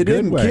way, in a good way.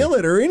 It didn't kill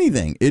it or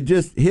anything. It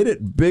just hit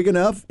it big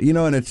enough,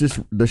 and it's just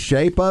the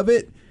shape of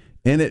it,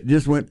 and it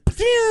just went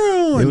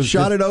and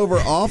shot it over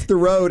off the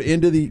road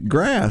into the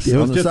grass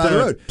on the side of the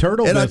road.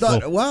 Turtle and missile. I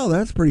thought, wow,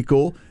 that's pretty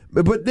cool.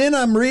 But then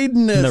I'm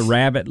reading this. And the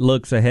rabbit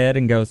looks ahead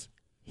and goes,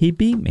 he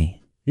beat me.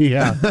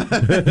 Yeah.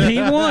 He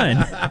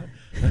won.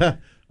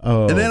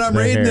 And then I'm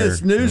reading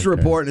this news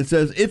report, and it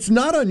says, it's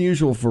not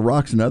unusual for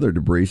rocks and other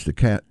debris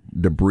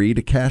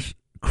to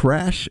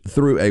crash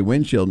through a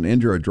windshield and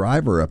injure a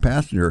driver or a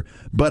passenger,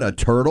 but a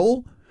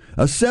turtle?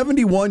 A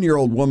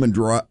 71-year-old woman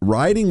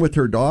riding with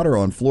her daughter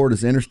on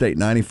Florida's Interstate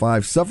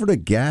 95 suffered a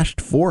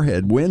gashed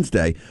forehead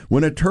Wednesday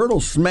when a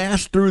turtle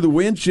smashed through the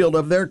windshield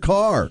of their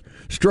car,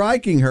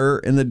 striking her,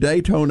 in the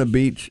Daytona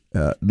Beach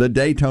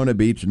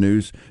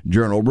News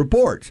Journal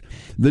reports.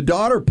 The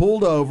daughter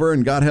pulled over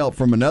and got help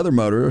from another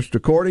motorist.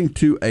 According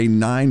to a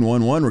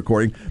 911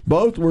 recording,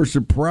 both were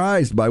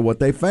surprised by what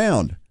they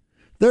found.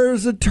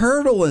 There's a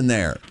turtle in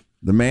there.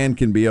 The man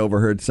can be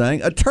overheard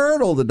saying, "A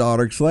turtle," the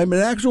daughter exclaimed.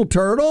 "An actual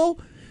turtle?"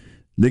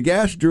 The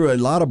gash drew a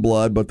lot of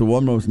blood, but the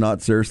woman was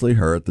not seriously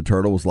hurt. The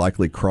turtle was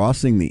likely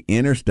crossing the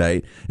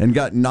interstate and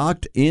got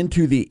knocked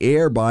into the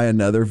air by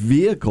another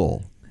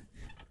vehicle.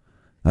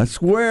 I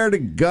swear to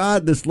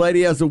God, this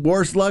lady has the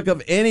worst luck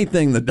of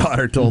anything, the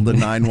daughter told the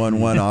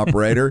 911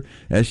 operator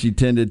as she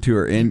tended to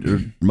her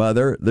injured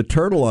mother. The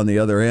turtle, on the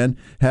other hand,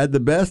 had the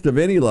best of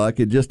any luck.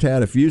 It just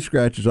had a few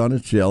scratches on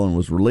its shell and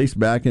was released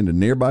back into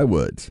nearby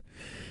woods.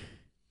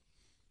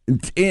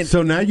 And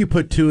So now you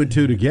put two and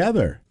two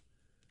together,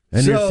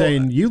 and you're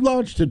saying you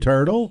launched a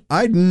turtle.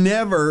 I'd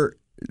never.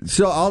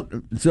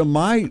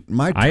 My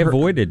I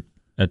avoided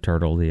a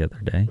turtle the other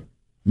day.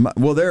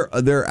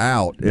 They're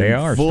out. They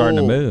are starting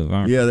to move.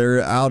 Aren't Yeah,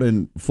 they're out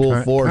in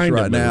full force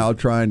right now,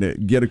 trying to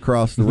get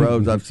across the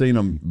roads. I've seen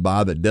them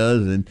by the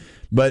dozen.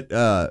 But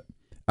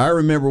I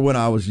remember when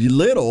I was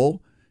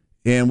little,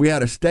 and we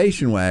had a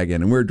station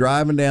wagon, and we were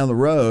driving down the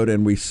road,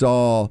 and we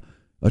saw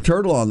a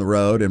turtle on the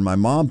road, and my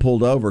mom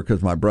pulled over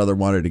because my brother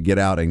wanted to get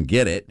out and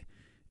get it,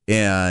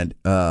 and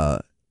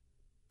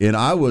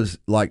I was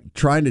like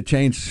trying to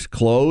change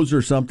clothes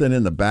or something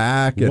in the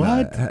back, and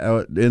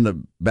in the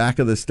back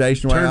of the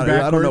station wagon.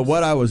 I don't know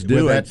what I was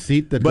doing. With that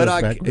seat that but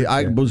goes backwards?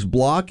 I was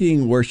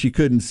blocking where she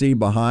couldn't see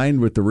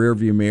behind with the rear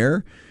view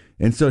mirror.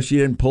 And so she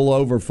didn't pull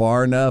over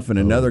far enough, and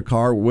another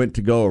car went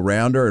to go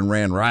around her and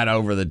ran right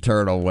over the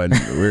turtle when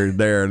we were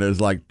there, and it was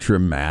like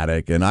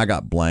traumatic, and I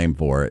got blamed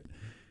for it.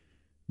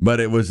 But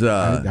it was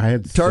I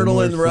had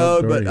turtle in the road.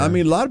 story, But yeah. I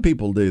mean, a lot of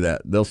people do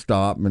that. They'll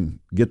stop and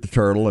get the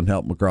turtle and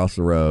help them across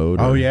the road.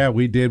 Oh yeah,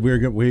 we did.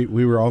 We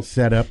were all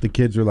set up. The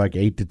kids were like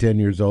 8 to 10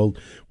 years old.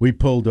 We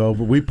pulled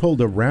over. We pulled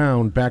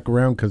back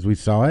around because we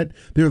saw it.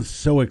 They were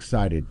so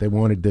excited. They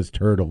wanted this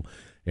turtle,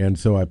 and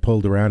so I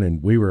pulled around,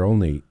 and we were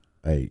only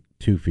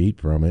 2 feet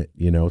from it.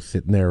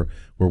 Sitting there,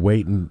 we're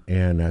waiting,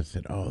 and I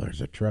said, "Oh, there's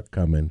a truck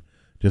coming.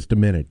 Just a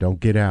minute. Don't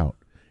get out."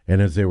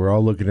 And as they were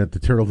all looking at the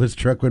turtle, this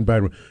truck went by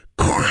and went,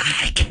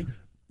 crack,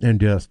 and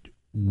just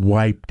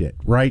wiped it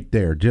right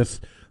there,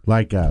 just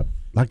like a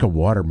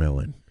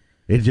watermelon.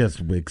 It just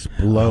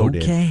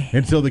exploded. Okay.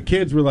 And so the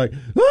kids were like,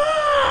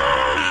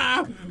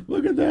 "Ah!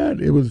 Look at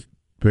that." It was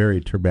very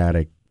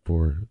traumatic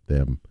for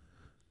them.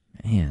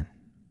 Man.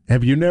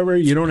 Have you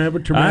don't have a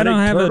traumatic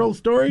turtle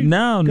story?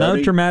 No, no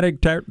Cody?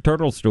 traumatic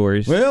turtle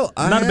stories. Well,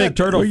 I'm not a big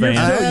turtle fan.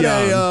 I had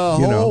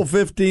young, a whole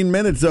 15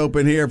 minutes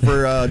open here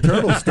for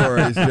turtle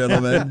stories,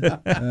 gentlemen.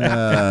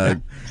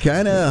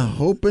 Kind of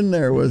hoping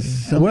there was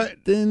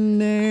something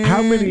there.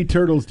 How many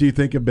turtles do you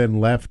think have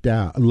been let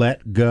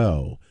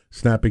go?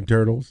 Snapping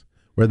turtles,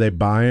 where they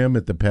buy them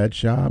at the pet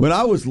shop. When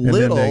I was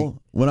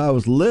little,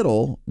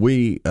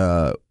 we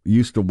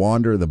used to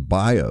wander the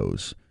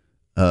bayous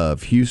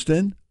of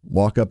Houston.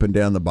 Walk up and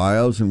down the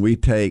bayous, and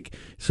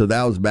so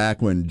that was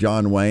back when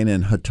John Wayne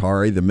and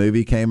Hatari, the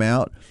movie, came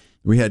out.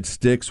 We had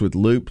sticks with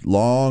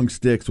long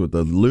sticks with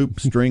a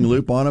string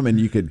loop on them, and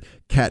you could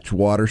catch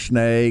water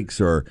snakes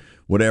or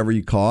whatever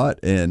you caught.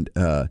 And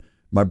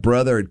my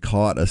brother had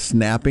caught a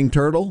snapping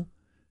turtle,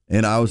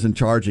 and I was in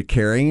charge of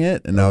carrying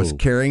it, and I was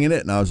carrying it,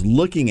 and I was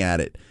looking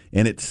at it,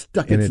 and it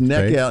stuck its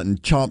neck out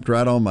and chomped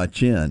right on my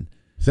chin.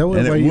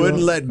 And it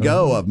wouldn't let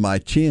go of my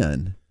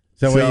chin.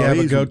 So you have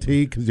a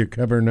goatee because you're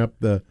covering up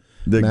the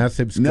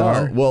massive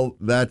scar? No, well,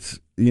 that's,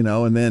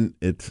 and then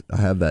I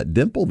have that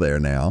dimple there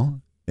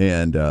now,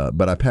 and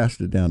but I passed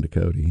it down to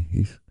Cody.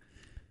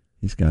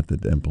 He's got the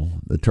dimple,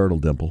 the turtle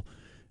dimple.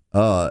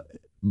 But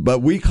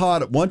we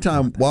caught it one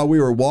time while we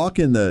were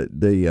walking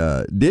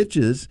the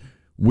ditches.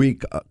 We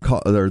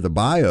caught the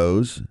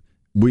bayous.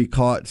 We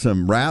caught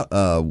some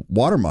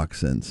water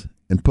moccasins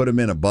and put them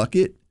in a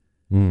bucket.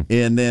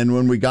 And then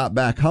when we got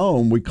back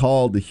home, we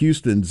called the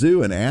Houston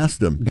Zoo and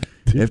asked them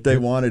if they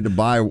wanted to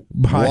buy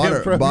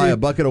a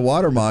bucket of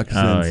water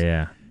moccasins. Oh,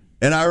 yeah.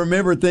 And I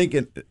remember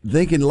thinking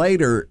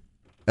later,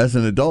 as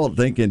an adult,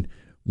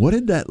 what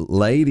did that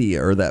lady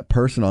or that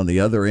person on the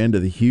other end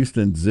of the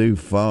Houston Zoo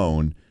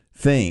phone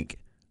think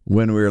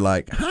when we were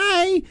like,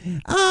 "Hi,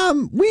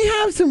 we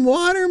have some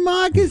water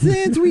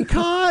moccasins we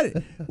caught.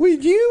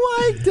 Would you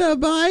like to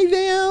buy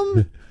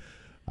them?"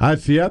 I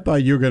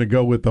thought you were going to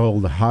go with the whole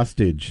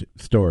hostage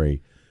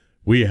story.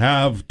 We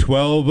have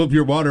 12 of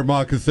your water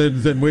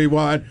moccasins, and we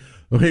want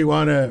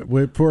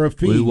for a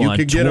fee. You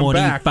can get them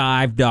back.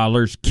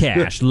 $25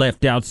 cash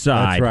left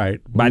outside. That's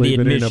right. By the Leave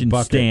it in a admission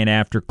bucket. stand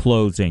after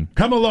closing.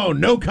 Come alone,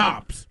 no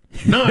cops,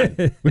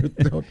 none,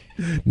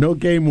 no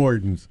game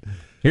wardens.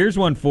 Here's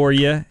one for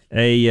you.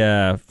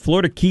 A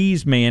Florida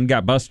Keys man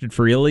got busted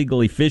for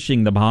illegally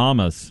fishing the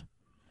Bahamas.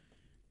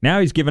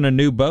 Now he's given a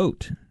new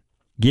boat.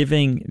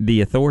 Giving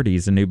the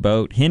authorities a new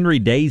boat. Henry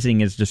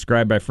Dazing is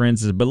described by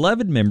friends as a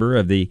beloved member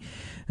of the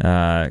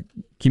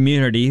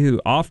community who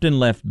often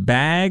left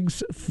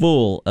bags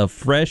full of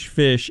fresh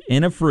fish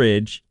in a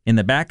fridge in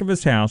the back of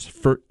his house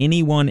for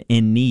anyone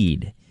in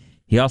need.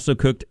 He also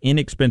cooked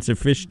inexpensive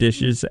fish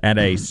dishes at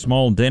a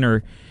small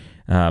dinner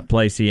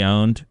place he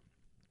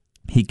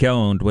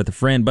co-owned with a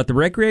friend. But the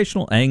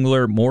recreational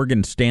angler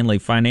Morgan Stanley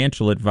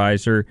financial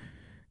advisor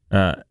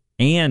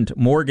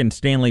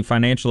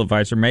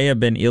may have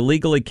been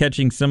illegally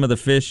catching some of the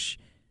fish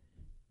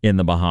in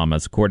the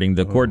Bahamas, according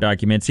to the court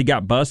documents. He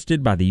got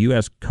busted by the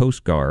U.S.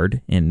 Coast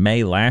Guard in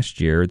May last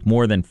year with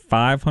more than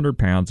 500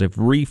 pounds of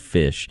reef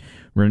fish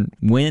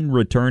when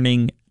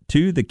returning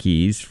to the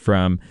Keys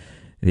from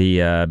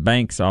the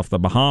banks off the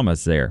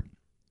Bahamas there.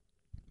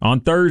 On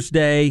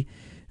Thursday,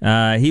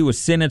 he was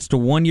sentenced to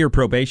 1-year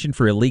probation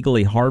for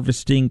illegally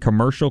harvesting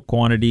commercial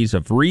quantities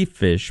of reef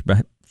fish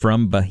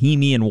from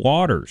Bahamian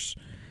waters.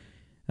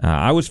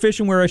 I was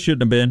fishing where I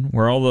shouldn't have been,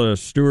 where all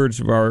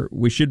the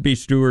we should be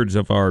stewards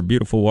of our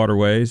beautiful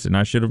waterways, and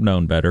I should have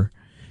known better.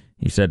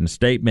 He said in a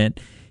statement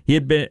he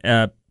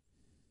had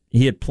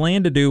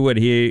planned to do what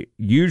he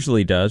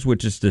usually does,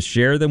 which is to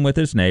share them with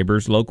his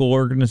neighbors, local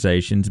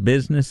organizations,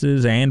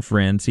 businesses, and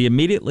friends. He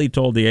immediately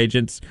told the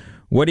agents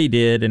what he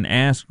did and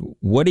asked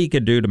what he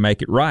could do to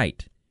make it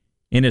right.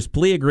 In his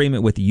plea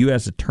agreement with the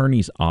U.S.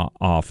 Attorney's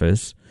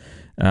Office,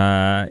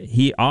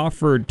 he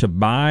offered to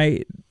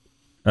buy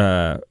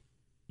for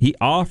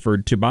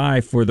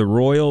the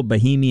Royal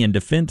Bohemian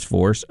Defense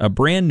Force a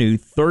brand new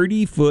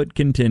 30-foot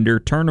contender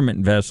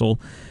tournament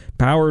vessel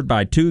powered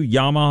by two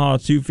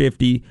Yamaha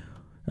 250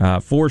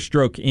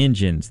 four-stroke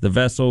engines. The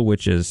vessel,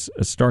 which is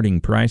a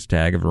starting price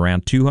tag of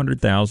around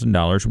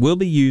 $200,000, will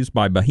be used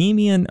by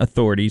Bohemian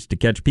authorities to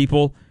catch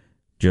people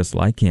just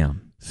like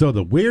him. So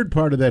the weird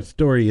part of that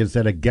story is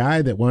that a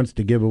guy that wants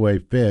to give away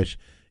fish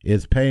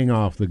is paying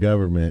off the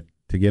government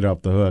to get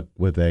off the hook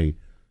with a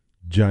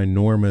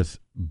ginormous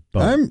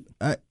boat.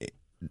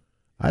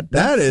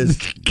 That is...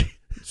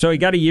 So he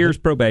got a year's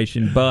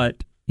probation,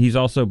 but he's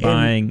also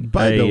buying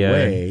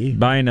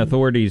buying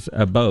authorities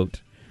a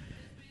boat.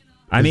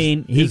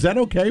 Is that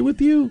okay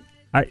with you?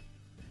 I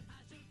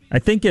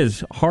think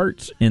his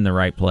heart's in the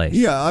right place.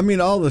 Yeah,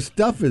 all the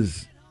stuff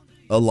is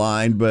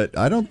aligned, but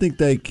I don't think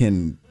they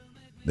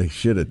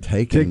should have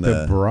taken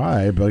the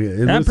bribe.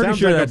 I'm pretty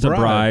sure that's a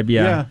bribe.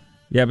 Yeah,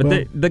 but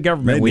well, the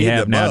government we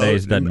have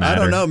nowadays doesn't matter.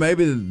 I don't know.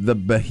 Maybe the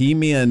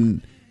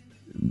Bohemian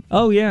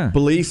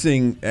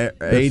policing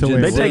agency.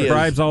 They take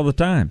bribes all the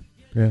time.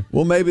 Yeah.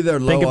 Well, maybe they're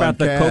low Think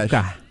about on the cash.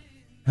 coca.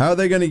 How are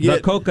they going to get...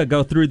 The coca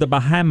go through the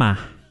Bahama.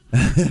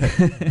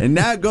 And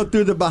now go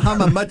through the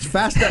Bahama much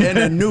faster in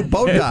a new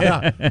boat.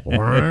 Yeah,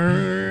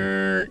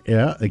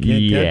 they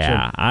can't catch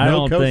them. I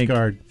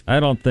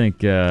don't think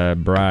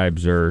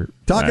bribes are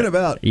talking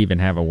about even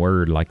have a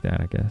word like that,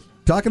 I guess.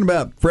 Talking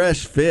about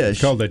fresh fish.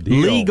 It's called the deal.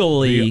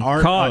 Legally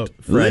caught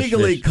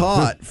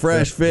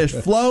fresh fish.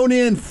 Flown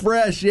in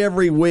fresh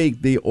every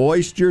week. The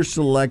oyster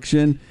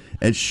selection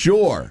at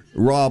Shore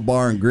Raw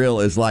Bar and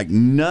Grill is like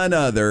none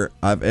other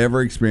I've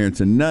ever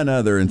experienced, and none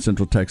other in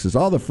Central Texas.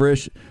 All the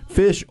fresh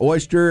fish,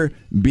 oyster,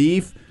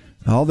 beef,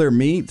 all their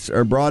meats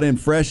are brought in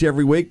fresh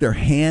every week. They're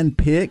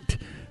hand-picked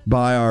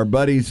by our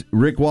buddies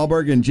Rick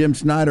Wahlberg and Jim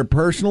Snyder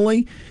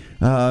personally.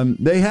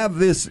 They have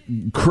this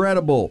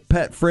incredible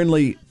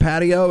pet-friendly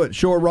patio at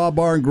Shore Raw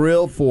Bar and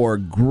Grill for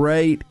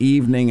great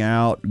evening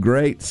out,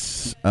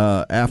 great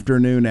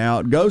afternoon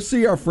out. Go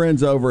see our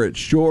friends over at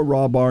Shore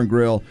Raw Bar and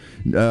Grill.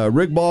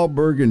 Rick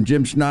Wahlberg and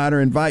Jim Snyder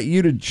invite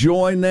you to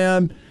join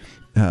them.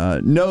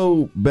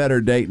 No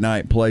better date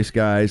night place,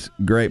 guys.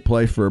 Great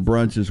place for a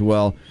brunch as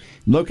well.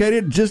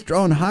 Located just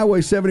on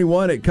Highway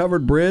 71 at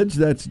Covered Bridge.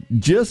 That's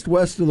just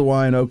west of the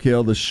Y in Oak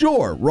Hill. The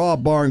Shore Raw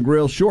Bar and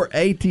Grill.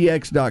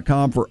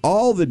 ShoreATX.com for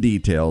all the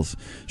details.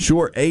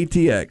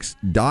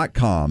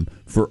 ShoreATX.com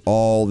for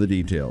all the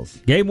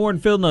details. Game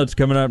Warden Field Notes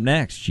coming up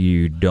next.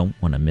 You don't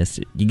want to miss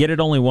it. You get it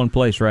only one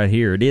place right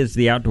here. It is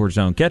the Outdoor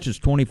Zone. Catch us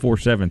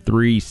 24/7,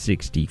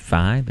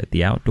 365 at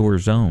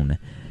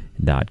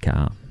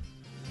theoutdoorzone.com.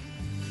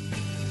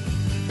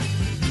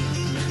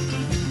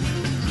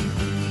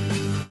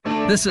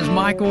 This is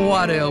Michael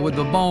Waddell with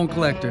the Bone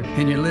Collector,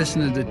 and you're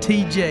listening to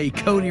TJ,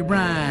 Cody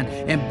Ryan,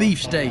 and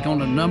Beefsteak on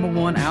the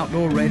 #1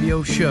 outdoor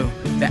radio show,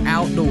 The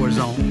Outdoor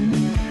Zone.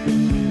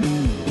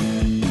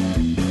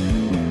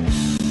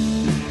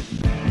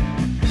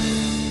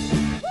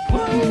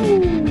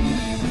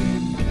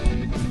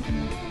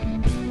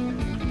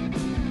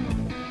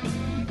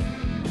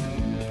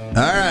 All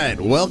right,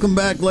 welcome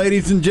back,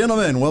 ladies and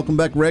gentlemen. Welcome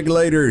back,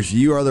 regulators.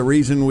 You are the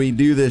reason we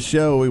do this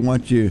show. We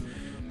want you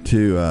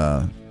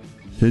to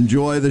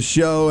enjoy the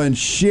show and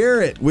share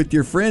it with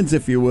your friends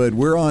if you would.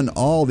 We're on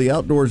the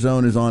Outdoor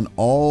Zone is on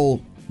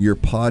all your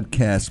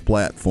podcast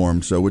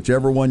platforms. So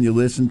whichever one you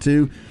listen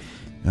to,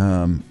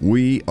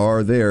 we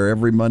are there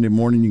every Monday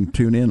morning. You can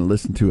tune in and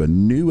listen to a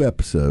new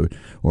episode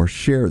or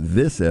share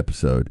this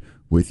episode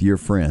with your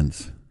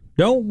friends.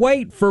 Don't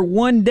wait for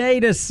one day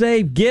to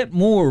save. Get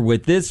more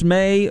with this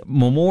May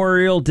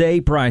Memorial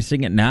Day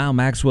pricing at Nile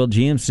Maxwell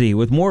GMC.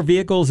 With more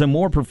vehicles and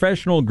more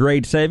professional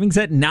grade savings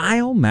at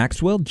Nile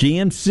Maxwell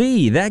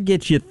GMC. That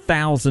gets you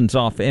thousands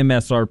off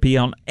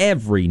MSRP on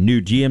every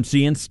new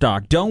GMC in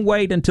stock. Don't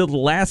wait until the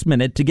last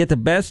minute to get the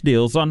best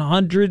deals on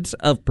hundreds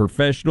of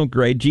professional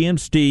grade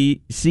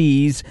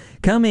GMCs.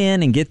 Come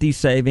in and get these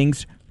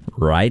savings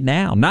right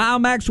now. Nile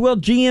Maxwell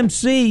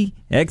GMC,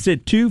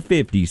 exit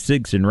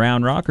 256 in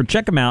Round Rock, or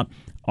check them out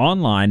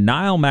online,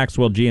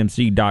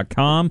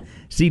 NileMaxwellGMC.com.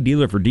 See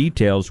dealer for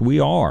details. We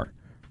are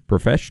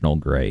professional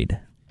grade.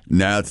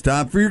 Now it's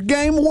time for your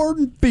Game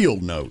Warden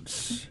Field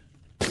Notes.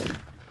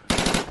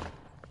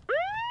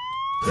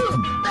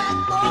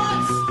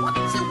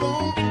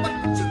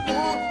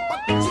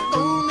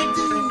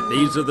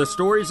 These are the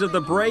stories of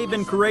the brave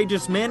and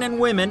courageous men and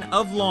women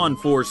of law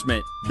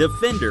enforcement,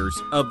 defenders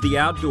of the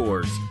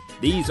outdoors.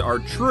 These are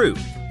true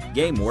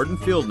Game Warden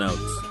Field Notes.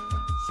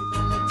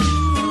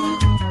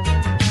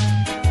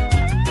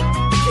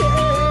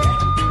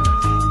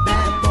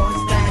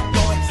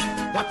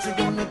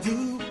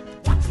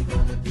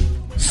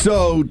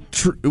 So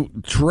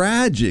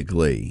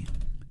tragically,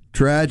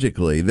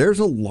 there's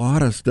a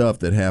lot of stuff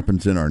that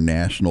happens in our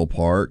national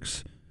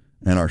parks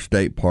and our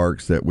state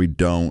parks that we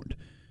don't.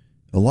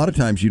 A lot of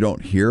times you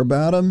don't hear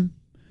about them,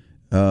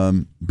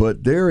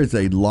 but there is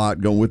a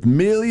lot going with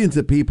millions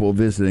of people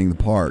visiting the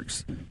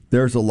parks.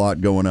 There's a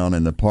lot going on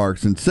in the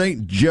parks. In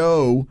St.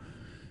 Joe,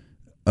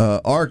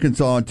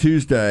 Arkansas, on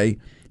Tuesday,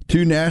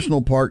 2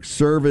 National Park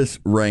Service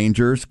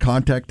rangers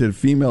contacted a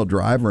female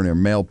driver and a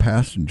male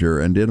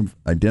passenger and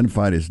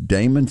identified as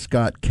Damon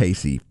Scott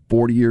Casey,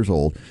 40 years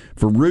old,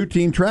 for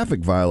routine traffic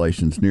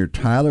violations near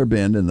Tyler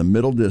Bend in the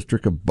Middle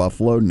District of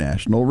Buffalo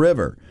National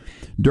River.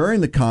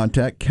 During the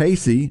contact,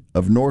 Casey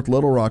of North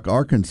Little Rock,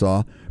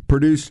 Arkansas,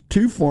 produced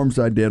 2 forms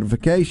of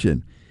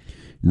identification.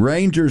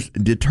 Rangers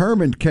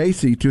determined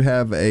Casey to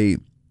have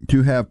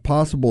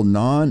possible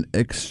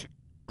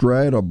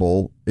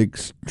extraditable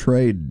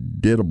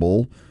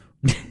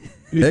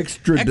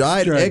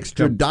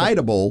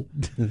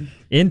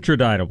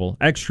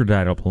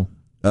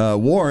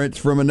warrants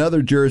from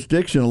another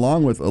jurisdiction,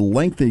 along with a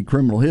lengthy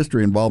criminal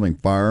history involving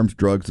firearms,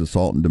 drugs,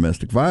 assault, and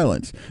domestic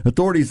violence.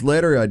 Authorities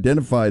later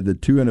identified the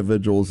 2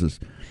 individuals as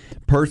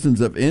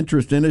persons of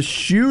interest in a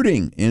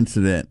shooting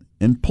incident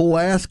in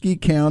Pulaski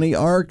County,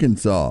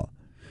 Arkansas.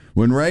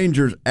 When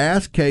rangers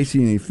asked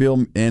Casey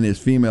and his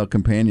female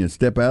companion to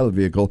step out of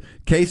the vehicle,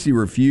 Casey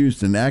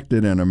refused and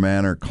acted in a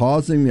manner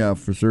causing the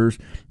officers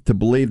to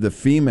believe the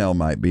female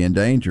might be in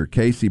danger.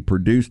 Casey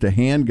produced a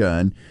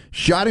handgun,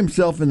 shot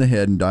himself in the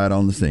head, and died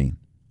on the scene.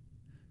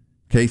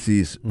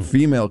 Casey's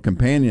female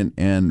companion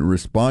and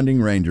responding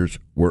rangers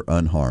were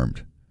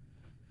unharmed.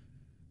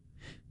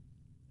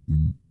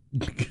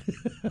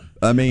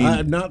 I mean,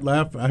 I'm not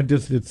laughing.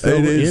 It's so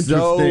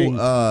interesting.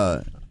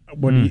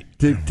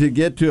 To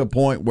get to a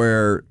point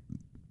where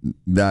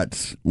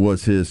that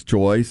was his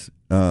choice,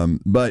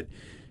 but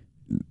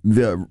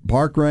the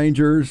park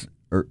rangers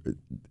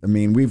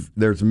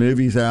there's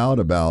movies out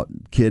about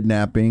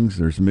kidnappings.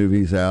 There's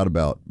movies out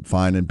about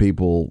finding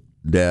people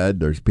dead.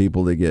 There's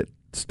people that get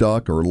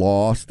stuck or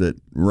lost that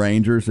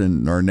rangers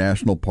in our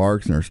national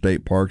parks and our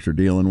state parks are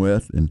dealing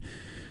with, and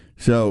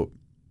so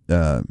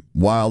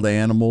wild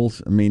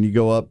animals. I mean, you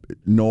go up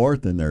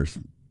north and there's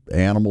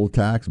animal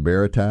attacks,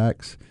 bear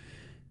attacks.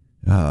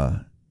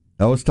 I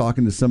was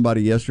talking to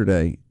somebody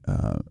yesterday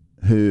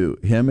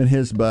him and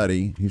his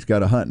buddy, he's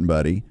got a hunting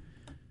buddy,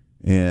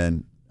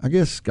 and I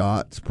guess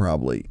Scott's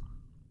probably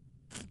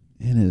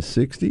in his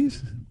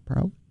 60s.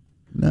 Probably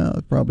in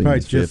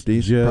his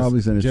 50s.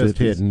 Probably in his 50s.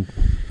 Hitting,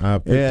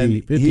 50,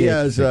 and 50, he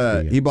has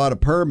 60, he bought a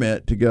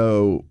permit to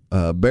go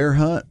bear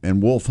hunt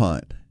and wolf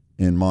hunt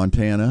in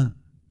Montana,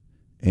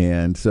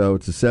 and so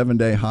it's a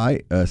 7-day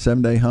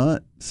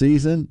hunt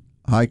season.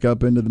 Hike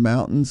up into the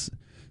mountains,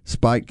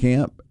 spike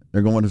camp.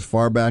 They're going as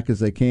far back as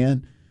they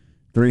can.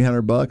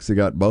 $300. They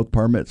got both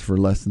permits for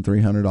less than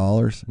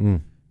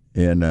 $300.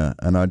 And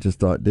I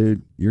just thought,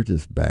 dude, you're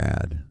just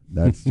bad.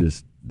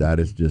 That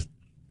is just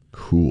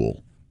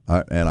cool.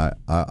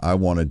 I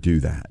want to do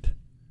that.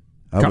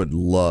 I would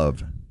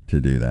love to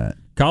do that.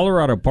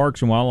 Colorado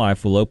Parks and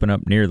Wildlife will open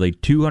up nearly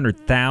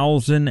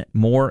 200,000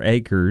 more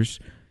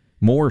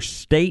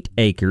state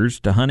acres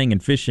to hunting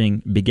and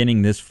fishing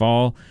beginning this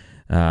fall,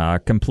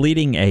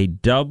 completing a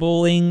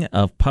doubling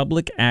of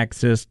public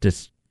access to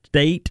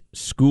state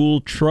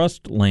school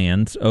trust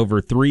lands over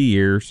 3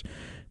 years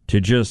to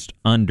just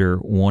under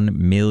 1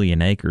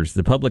 million acres.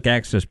 The public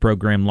access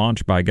program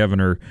launched by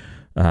Governor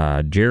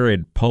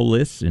Jared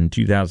Polis in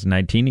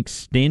 2019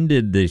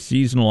 extended the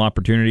seasonal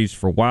opportunities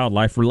for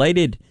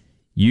wildlife-related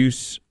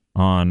use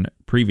on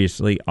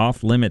previously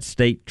off-limit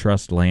state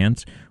trust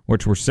lands,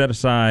 which were set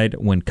aside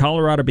when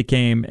Colorado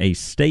became a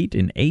state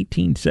in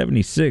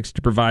 1876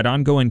 to provide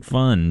ongoing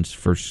funds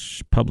for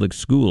public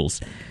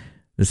schools.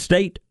 The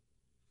state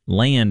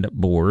land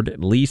board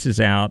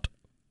leases out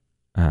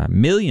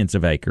millions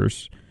of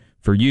acres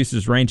for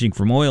uses ranging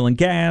from oil and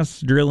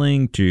gas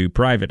drilling to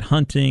private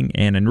hunting,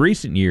 and in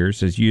recent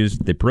years has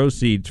used the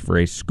proceeds for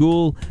a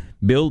school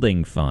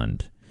building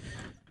fund.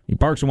 The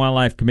Parks and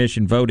Wildlife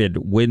Commission voted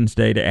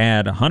Wednesday to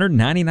add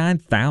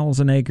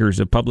 199,000 acres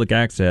of public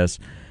access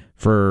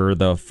for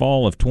the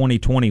fall of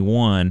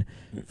 2021,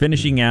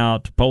 finishing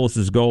out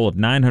Polis's goal of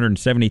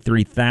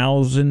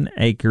 973,000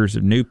 acres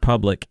of new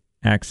public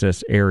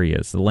access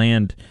areas. The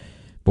land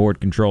board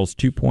controls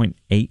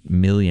 2.8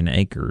 million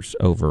acres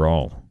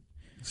overall.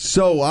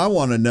 So I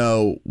want to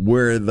know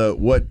where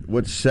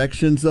what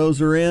sections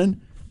those are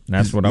in.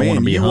 That's what I want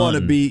to be. You want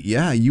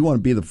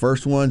to be the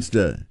first ones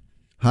to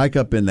hike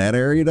up in that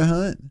area to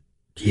hunt.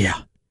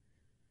 Yeah.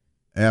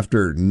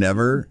 After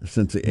never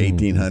since the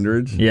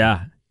 1800s.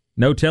 Yeah.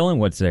 No telling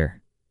what's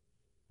there.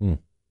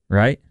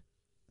 Right?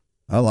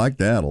 I like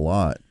that a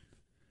lot.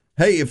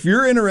 Hey, if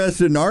you're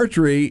interested in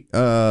archery,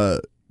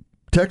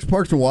 Texas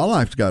Parks and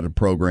Wildlife's got a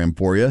program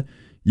for you.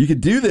 You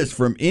can do this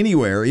from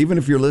anywhere. Even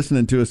if you're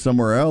listening to us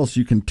somewhere else,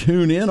 you can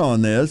tune in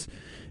on this.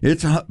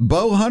 It's a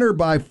Bow Hunter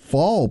by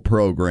Fall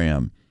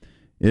program.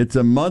 It's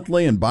a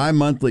monthly and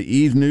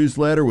bi-monthly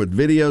newsletter with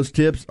videos,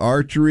 tips,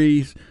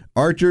 archery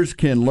Archers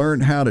can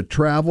learn how to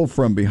travel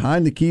from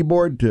behind the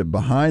keyboard to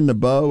behind the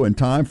bow in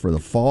time for the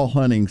fall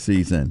hunting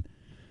season.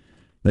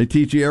 They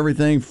teach you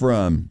everything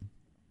from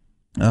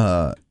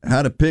how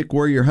to pick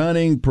where you're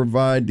hunting,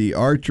 providing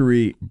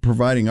archery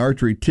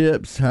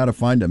tips, how to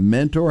find a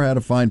mentor, how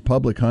to find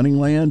public hunting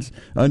lands,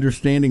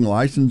 understanding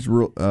license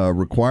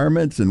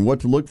requirements, and what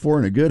to look for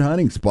in a good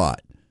hunting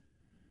spot.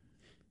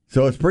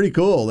 So it's pretty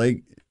cool.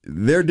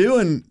 They're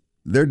doing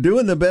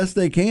the best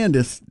they can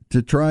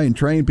to try and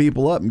train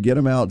people up and get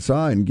them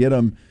outside and get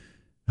them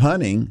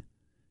hunting.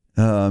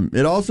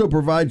 It also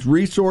provides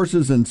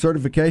resources and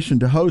certification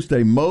to host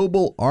a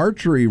mobile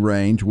archery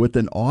range with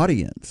an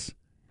audience.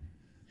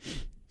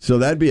 So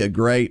that'd be a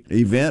great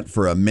event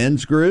for a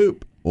men's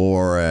group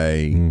or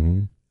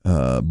a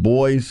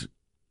boys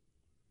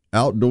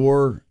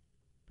outdoor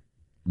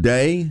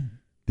day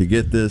to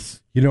get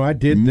this. I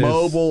did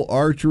mobile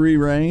archery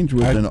range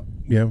with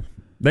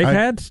They've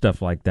had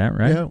stuff like that,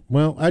 right? Yeah.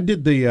 Well, I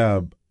did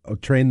the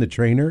train the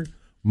trainer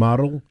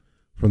model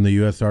from the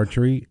U.S.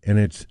 Archery, and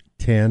it's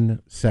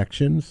 10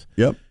 sections.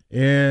 Yep.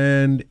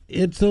 And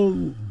it's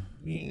how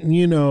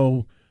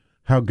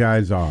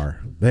guys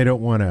are. They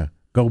don't want to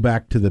go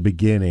back to the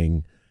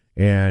beginning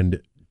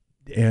and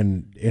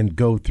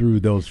go through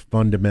those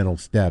fundamental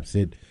steps.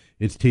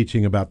 It's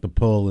teaching about the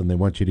pull, and they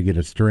want you to get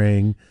a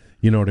string,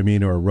 you know what I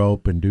mean, or a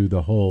rope, and do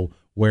the whole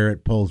where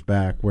it pulls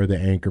back, where the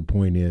anchor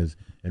point is,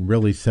 and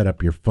really set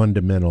up your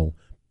fundamental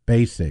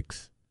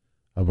basics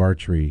of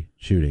archery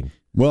shooting.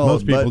 Well,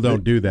 most people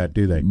don't do that,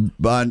 do they?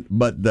 But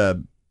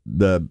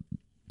the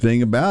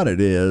thing about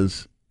it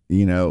is,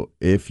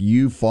 if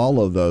you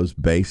follow those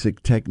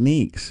basic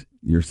techniques,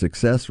 your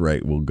success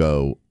rate will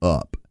go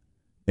up.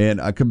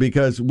 And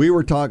because we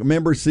were talking,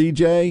 remember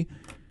CJ,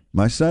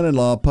 my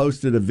son-in-law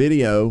posted a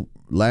video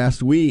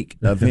last week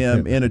of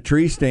him in a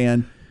tree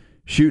stand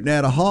shooting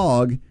at a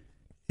hog,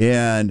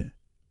 and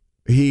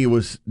he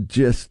was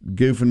just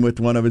goofing with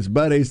one of his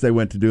buddies. They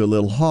went to do a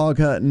little hog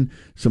hunting.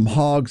 Some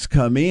hogs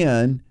come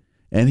in,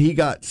 and he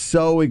got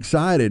so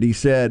excited. He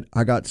said,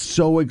 I got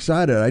so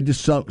excited, I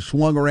just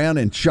swung around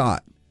and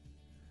shot.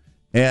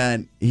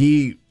 And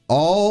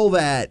all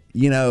that,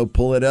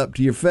 pull it up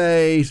to your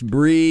face,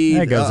 breathe.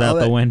 That goes out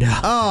the window.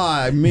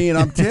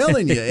 I'm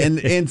telling you.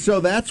 And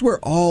so that's where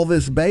all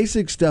this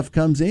basic stuff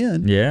comes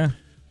in. Yeah.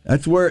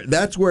 That's where it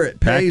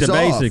pays off. Back to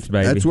basics,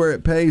 baby. That's where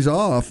it pays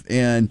off,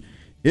 and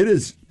it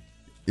is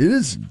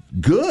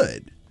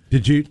good.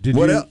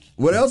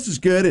 What else is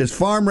good is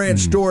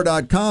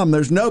farmranchstore.com.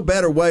 There's no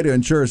better way to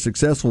ensure a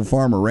successful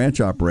farm or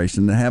ranch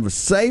operation than have a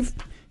safe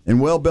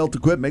and well-built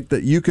equipment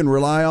that you can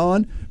rely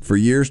on for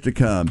years to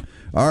come.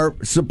 Our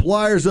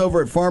suppliers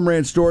over at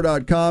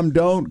farmranchstore.com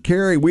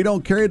we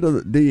don't carry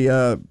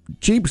the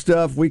cheap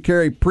stuff. We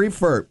carry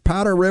Prefert,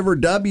 Powder River,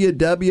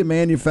 WW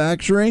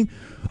Manufacturing,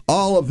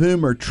 all of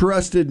whom are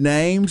trusted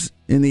names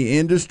in the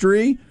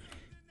industry.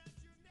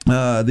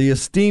 The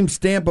esteemed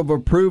stamp of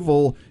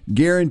approval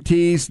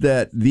guarantees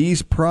that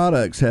these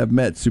products have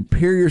met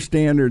superior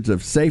standards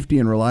of safety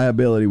and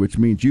reliability, which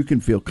means you can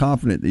feel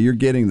confident that you're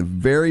getting the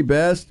very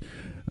best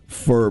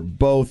for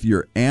both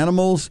your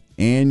animals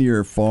and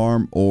your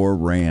farm or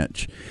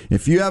ranch.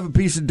 If you have a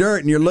piece of dirt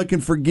and you're looking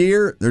for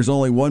gear, there's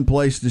only one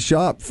place to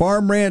shop,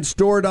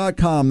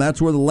 farmranchstore.com.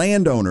 That's where the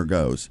landowner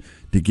goes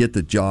to get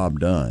the job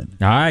done.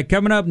 All right,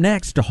 coming up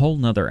next, a whole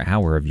nother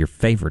hour of your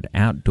favorite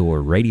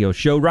outdoor radio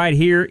show right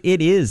here.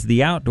 It is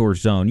the Outdoor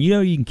Zone.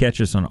 You can catch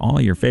us on all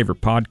your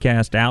favorite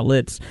podcast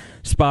outlets,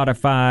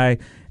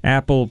 Spotify,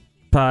 Apple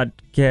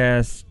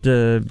Podcast,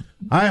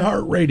 iHeartRadio.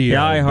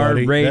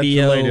 iHeartRadio. That's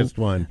the latest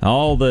one.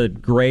 All the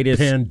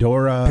greatest.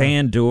 Pandora.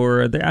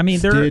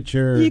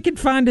 Stitcher. You can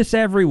find us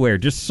everywhere.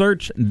 Just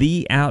search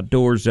The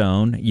Outdoor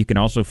Zone. You can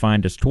also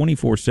find us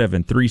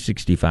 24/7,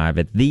 365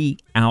 at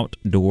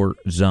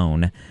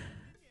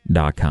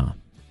theoutdoorzone.com.